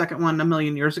watched the second one a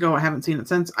million years ago. I haven't seen it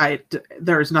since.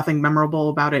 There is nothing memorable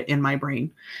about it in my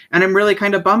brain, and I'm really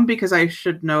kind of bummed because I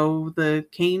should know the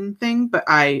Kane thing, but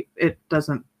it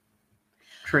doesn't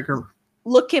trigger.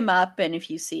 Look him up, and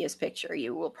if you see his picture,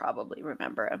 you will probably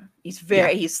remember him.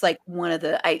 He's like one of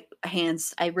the I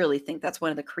really think that's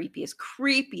one of the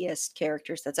creepiest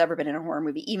characters that's ever been in a horror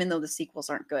movie, even though the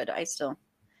sequels aren't good.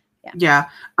 Yeah.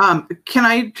 Can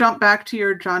I jump back to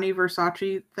your Gianni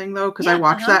Versace thing though? Because I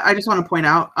watched that. I just want to point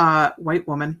out, white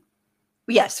woman.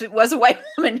 Yes, it was a white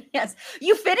woman. Yes.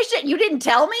 You finished it? You didn't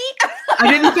tell me? I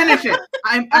didn't finish it.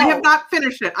 I have not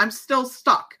finished it. I'm still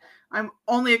stuck. I'm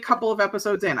only a couple of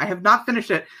episodes in. I have not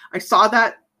finished it. I saw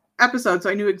that episode, so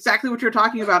I knew exactly what you're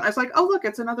talking about. I was like, oh, look,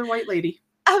 it's another white lady.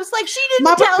 I was like, she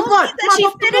didn't tell me that she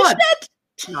finished it?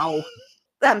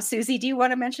 No. Susie, do you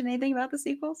want to mention anything about the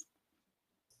sequels?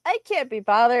 I can't be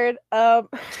bothered. The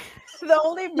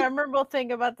only memorable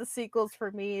thing about the sequels for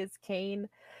me is Kane.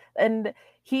 And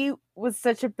he was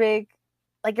such a big,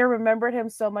 I remembered him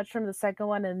so much from the second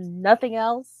one and nothing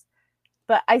else.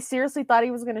 But I seriously thought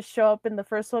he was going to show up in the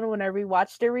first one when I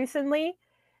rewatched it recently.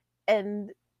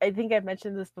 And I think I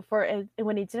mentioned this before. And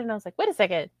when he didn't, I was like, wait a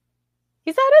second.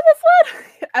 He's not in this one.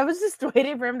 I was just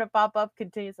waiting for him to pop up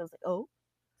continuous. I was like, oh,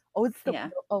 it's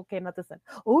the okay, not this one.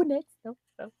 Oh, next,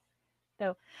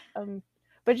 no.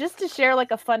 But just to share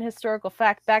like a fun historical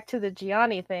fact, back to the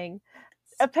Gianni thing.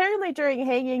 Apparently, during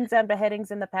hangings and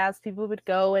beheadings in the past, people would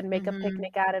go and make a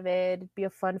picnic out of it. It'd be a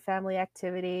fun family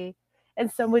activity,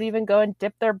 and some would even go and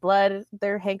dip their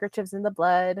handkerchiefs in the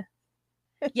blood.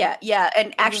 Yeah,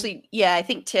 and actually, I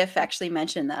think Tiff actually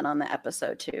mentioned that on the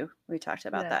episode too. We talked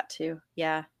about that too.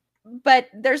 Yeah, but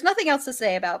there's nothing else to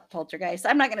say about Poltergeist.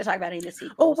 I'm not going to talk about any of the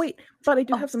sequels. Oh wait, but I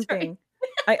do have something.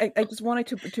 I just wanted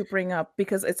to bring up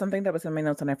because it's something that was in my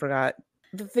notes and I forgot.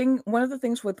 One of the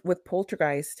things with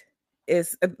Poltergeist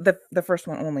is the first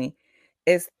one only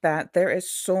is that there is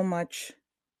so much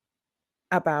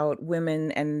about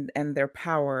women and their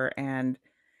power and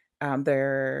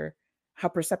their how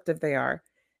perceptive they are.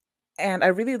 And I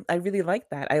really like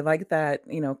that. I like that,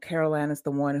 Carol Ann is the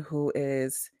one who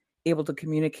is able to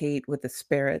communicate with the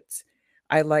spirits.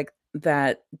 I like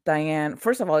that Diane,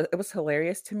 first of all, it was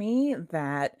hilarious to me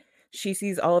that she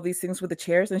sees all of these things with the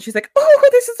chairs and she's like, oh,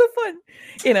 this is so fun,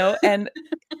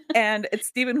 and it's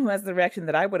Stephen who has the reaction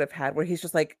that I would have had where he's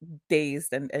just like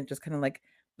dazed and just kind of like,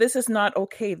 this is not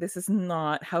okay. This is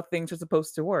not how things are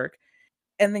supposed to work.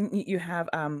 And then you have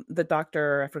the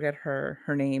doctor, I forget her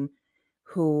name,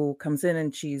 who comes in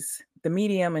and she's the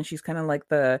medium and she's kind of like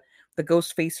the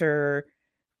ghost facer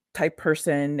type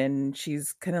person. And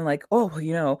she's kind of like,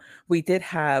 oh, we did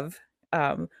have,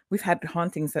 we've had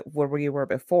hauntings that where we were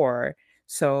before.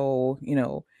 So,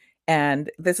 and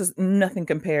this is nothing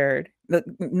compared.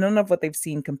 None of what they've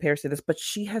seen compares to this, but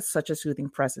she has such a soothing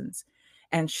presence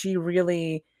and she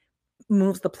really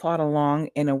moves the plot along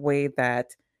in a way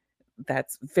that's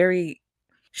very,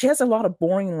 she has a lot of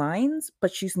boring lines,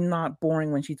 but she's not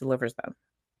boring when she delivers them.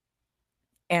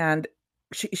 And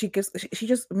she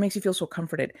just makes you feel so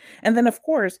comforted. And then of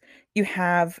course you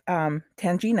have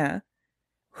Tangina,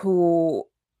 who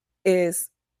is,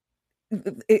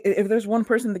 if there's one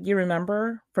person that you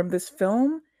remember from this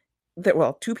film,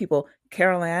 two people,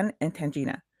 Carol Ann and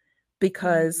Tangina,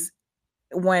 because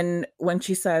when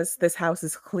she says this house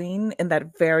is clean, in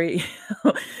that very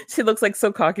she looks like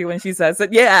so cocky when she says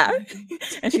it,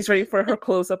 and she's ready for her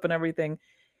close up and everything,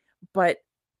 but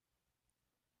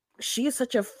she is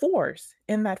such a force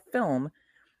in that film.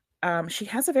 She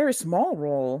has a very small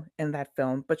role in that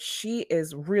film, but she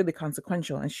is really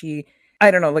consequential, and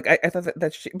I don't know, like I thought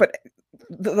that she, but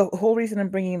the whole reason I'm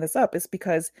bringing this up is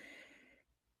because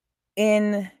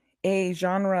in a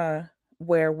genre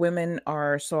where women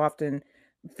are so often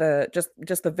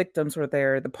just the victims, or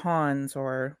they're the pawns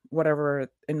or whatever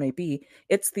it may be,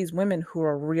 it's these women who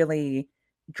are really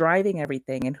driving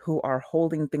everything and who are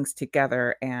holding things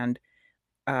together and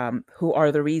who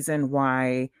are the reason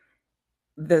why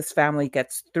this family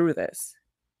gets through this.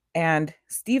 And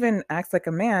Stephen acts like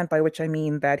a man, by which I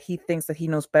mean that he thinks that he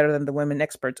knows better than the women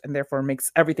experts and therefore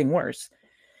makes everything worse.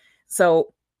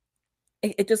 So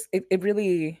it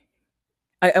really,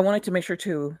 I wanted to make sure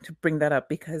to bring that up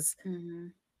because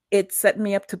it set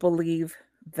me up to believe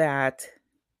that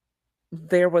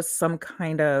there was some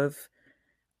kind of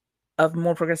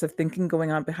more progressive thinking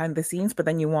going on behind the scenes. But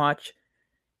then you watch,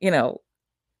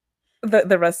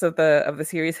 the rest of the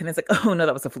series, and it's like, oh no,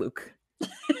 that was a fluke.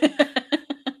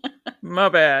 My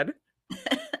bad.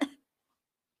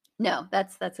 No,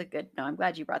 that's a good. No, I'm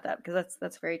glad you brought that because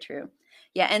that's very true.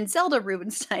 Yeah, and Zelda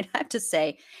Rubinstein, I have to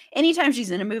say, anytime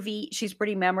she's in a movie, she's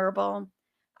pretty memorable.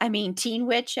 I mean, Teen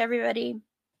Witch, everybody.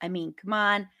 I mean, come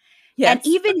on. Yes. And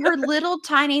even her little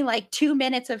tiny, like 2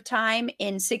 minutes of time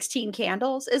in 16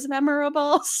 Candles is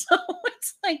memorable. So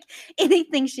it's like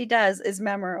anything she does is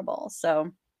memorable.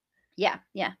 So yeah,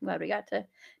 I'm glad we got to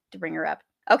bring her up.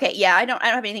 Okay, yeah, I don't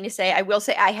have anything to say. I will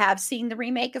say I have seen the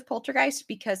remake of Poltergeist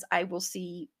because I will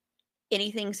see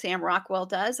anything Sam Rockwell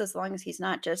does as long as he's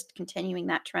not just continuing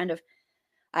that trend of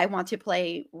I want to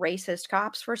play racist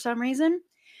cops for some reason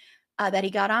that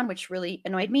he got on, which really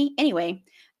annoyed me. Anyway,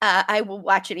 I will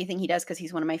watch anything he does because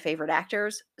he's one of my favorite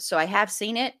actors. So I have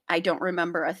seen it. I don't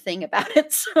remember a thing about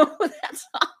it. So that's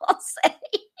all I'll say.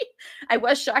 I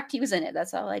was shocked he was in it.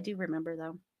 That's all I do remember,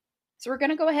 though. So we're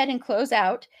going to go ahead and close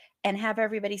out and have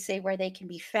everybody say where they can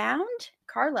be found.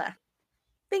 Carla.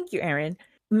 Thank you, Erin.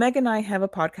 Meg and I have a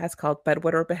podcast called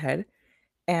Bedwet or Behead,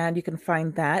 and you can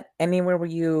find that anywhere where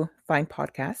you find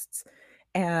podcasts.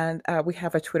 And we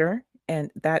have a Twitter, and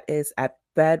that is at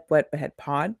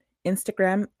bedwetbeheadpod.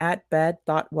 Instagram at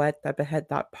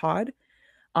bed.wet.behead.pod.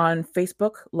 On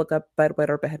Facebook, look up Bedwet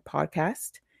or Behead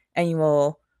Podcast, and you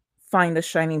will find a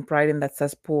shining bright in that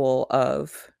cesspool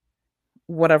of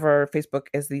whatever Facebook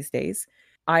is these days.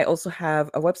 I also have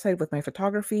a website with my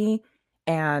photography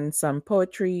and some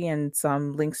poetry and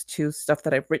some links to stuff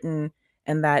that I've written.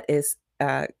 And that is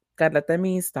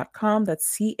carlatemis.com.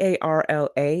 That's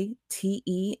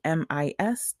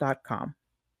CARLATEMIS.com.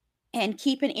 And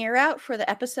keep an ear out for the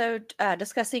episode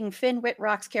discussing Finn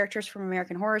Wittrock's characters from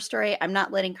American Horror Story. I'm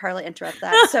not letting Carla interrupt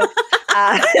that. So,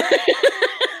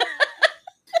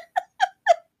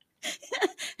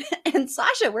 and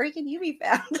Sasha, where can you be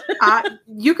found?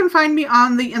 You can find me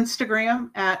on the Instagram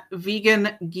at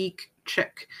Vegan Geek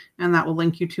Chick, and that will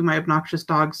link you to my Obnoxious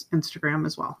Dogs Instagram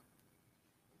as well.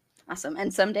 Awesome.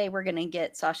 And someday we're going to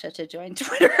get Sasha to join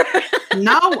Twitter.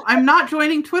 No, I'm not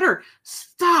joining Twitter.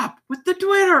 Stop with the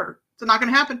Twitter. It's not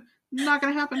going to happen. Not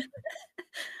going to happen.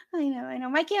 I know.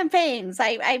 My campaigns,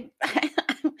 I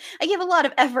give a lot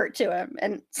of effort to them,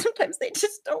 and sometimes they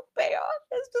just don't pay off.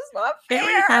 It's just not fair.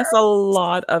 Erin has a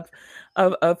lot of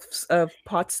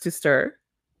pots to stir.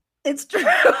 It's true.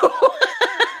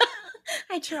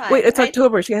 I try. Wait, it's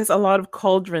October. She has a lot of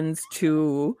cauldrons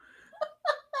to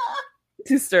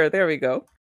stir. There we go.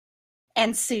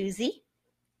 And Susie.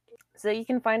 So you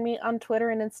can find me on Twitter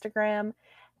and Instagram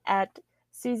at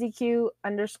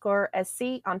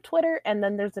SusieQ_SC on Twitter. And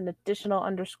then there's an additional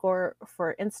underscore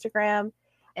for Instagram.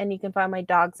 And you can find my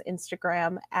dog's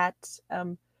Instagram at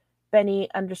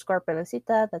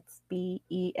Benny_Pelucita. That's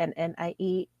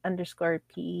BENNIE_PELSU.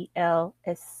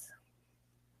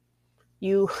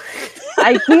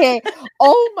 I can't.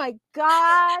 Oh my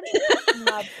God.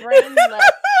 My brain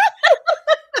left.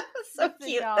 So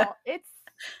cute. No, it's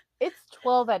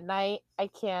 12 at night. I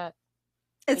can't.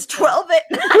 It's 12 at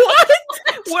night. What?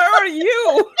 Where are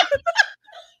you?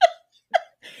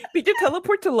 Did you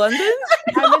teleport to London?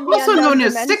 I'm in the Also unknown known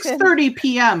as dimension. 6:30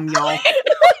 p.m., y'all.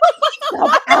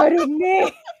 Stop out of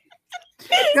me.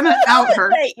 Gonna out her.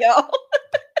 Right, yo.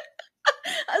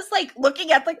 I was like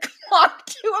looking at the clock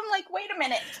too. I'm like, wait a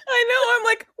minute. I know. I'm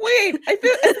like, wait. I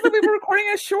thought we were recording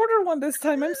a shorter one this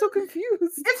time. I'm so confused.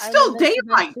 It's still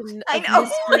daylight. I know.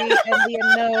 Mystery and the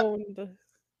unknown,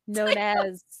 known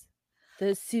as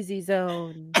the Susie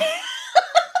Zone.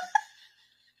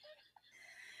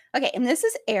 Okay, and this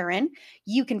is Erin.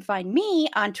 You can find me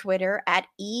on Twitter at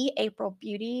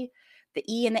 @AprilBeauty. The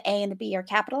E and the A and the B are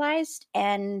capitalized.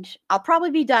 And I'll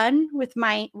probably be done with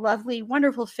my lovely,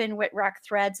 wonderful Finn Wittrock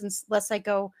threads unless I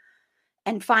go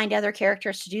and find other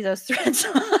characters to do those threads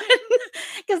on.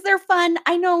 Because they're fun.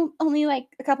 I know only like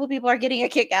a couple of people are getting a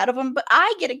kick out of them, but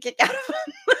I get a kick out of them.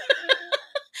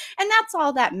 And that's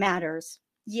all that matters.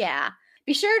 Yeah.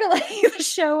 Be sure to like the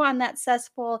show on that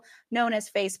cesspool known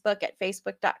as Facebook at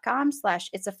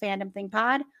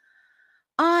facebook.com/itsafandom_thing_pod.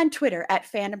 On Twitter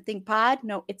at fandomthingpod.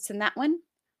 No, it's in that one.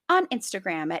 On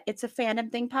Instagram at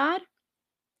itsafandom_thing_pod.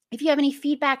 If you have any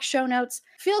feedback, show notes,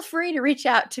 feel free to reach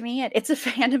out to me at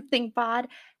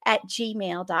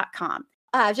itsafandom_thing_pod@gmail.com.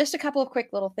 Just a couple of quick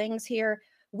little things here.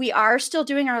 We are still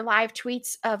doing our live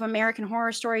tweets of American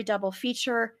Horror Story double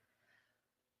feature.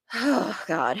 Oh,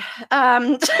 God.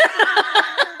 The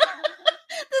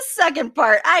second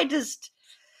part,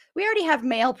 we already have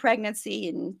male pregnancy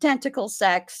and tentacle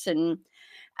sex. And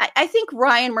I think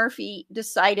Ryan Murphy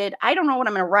decided, I don't know what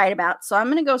I'm going to write about. So I'm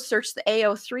going to go search the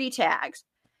AO3 tags.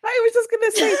 I was just going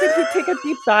to say, did we take a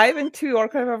deep dive into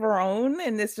Archive of Our Own?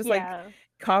 And it's just like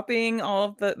copying all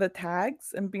of the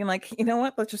tags and being like, you know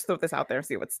what? Let's just throw this out there and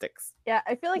see what sticks. Yeah,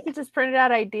 I feel like he just printed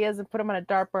out ideas and put them on a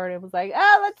dartboard and was like,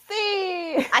 let's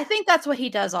see. I think that's what he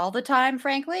does all the time,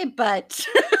 frankly, but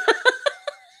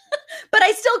but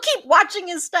I still keep watching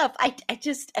his stuff. I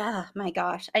just, oh my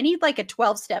gosh, I need like a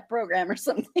 12-step program or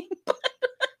something.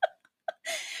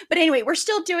 But anyway, we're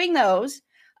still doing those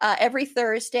every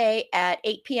Thursday at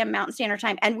 8 p.m. Mountain Standard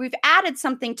Time. And we've added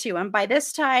something to them. By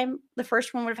this time, the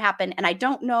first one would have happened. And I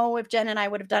don't know if Jen and I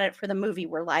would have done it for the movie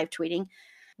we're live tweeting.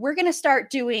 We're going to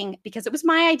start doing, because it was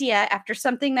my idea after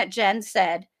something that Jen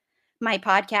said, my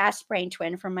podcast brain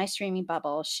twin from my streaming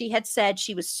bubble. She had said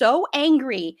she was so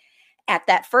angry at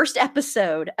that first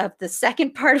episode of the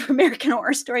second part of American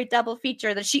Horror Story double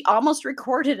feature that she almost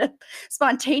recorded a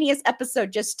spontaneous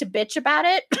episode just to bitch about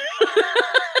it.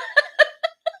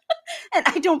 And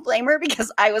I don't blame her,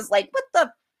 because I was like, what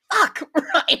the fuck,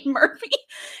 Ryan Murphy?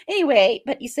 Anyway,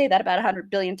 but you say that about 100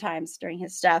 billion times during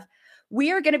his stuff. We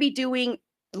are going to be doing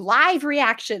live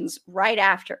reactions right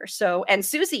after. So, and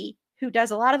Susie, who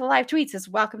does a lot of the live tweets, is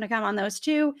welcome to come on those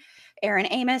too. Erin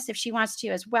Amos, if she wants to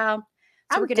as well.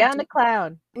 So I'm down to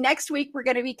clown. Next week, we're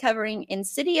going to be covering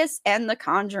Insidious and The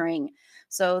Conjuring.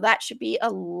 So that should be a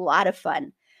lot of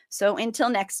fun. So until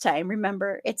next time,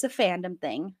 remember, it's a fandom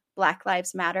thing. Black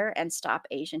Lives Matter and stop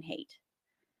Asian hate.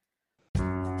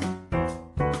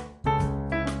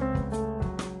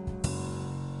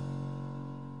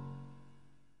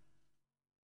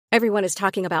 Everyone is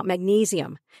talking about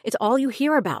magnesium. It's all you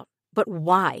hear about. But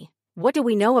why? What do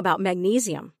we know about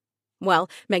magnesium? Well,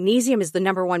 magnesium is the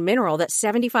number one mineral that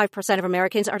 75% of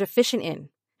Americans are deficient in.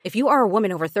 If you are a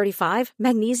woman over 35,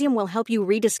 magnesium will help you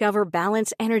rediscover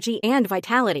balance, energy, and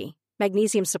vitality.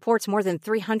 Magnesium supports more than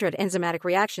 300 enzymatic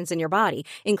reactions in your body,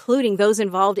 including those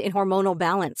involved in hormonal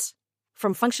balance.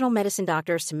 From functional medicine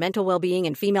doctors to mental well-being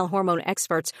and female hormone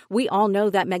experts, we all know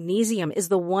that magnesium is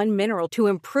the one mineral to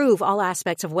improve all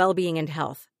aspects of well-being and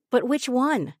health. But which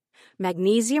one?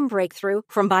 Magnesium Breakthrough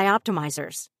from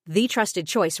Bioptimizers, the trusted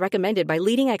choice recommended by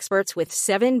leading experts with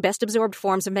 7 best-absorbed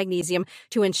forms of magnesium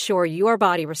to ensure your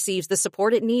body receives the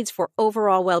support it needs for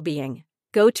overall well-being.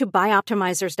 Go to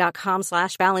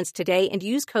bioptimizers.com/balance today and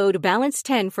use code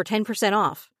BALANCE10 for 10%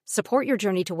 off. Support your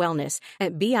journey to wellness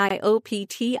at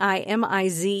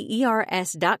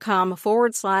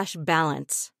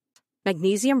bioptimizers.com/balance.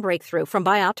 Magnesium Breakthrough from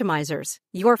Bioptimizers,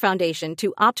 your foundation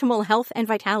to optimal health and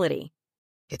vitality.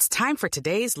 It's time for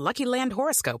today's Lucky Land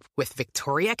horoscope with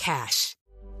Victoria Cash.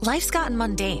 Life's gotten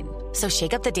mundane, so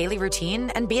shake up the daily routine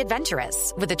and be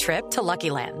adventurous with a trip to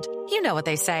Lucky Land. You know what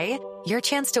they say, your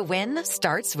chance to win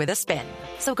starts with a spin.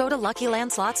 So go to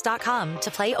LuckyLandSlots.com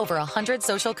to play over 100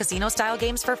 social casino-style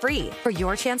games for free for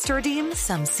your chance to redeem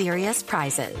some serious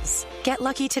prizes. Get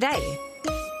lucky today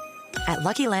at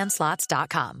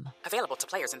LuckyLandSlots.com. Available to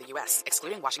players in the U.S.,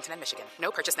 excluding Washington and Michigan.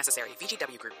 No purchase necessary.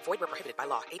 VGW Group. Void where prohibited by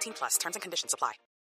law. 18+. Terms and conditions apply.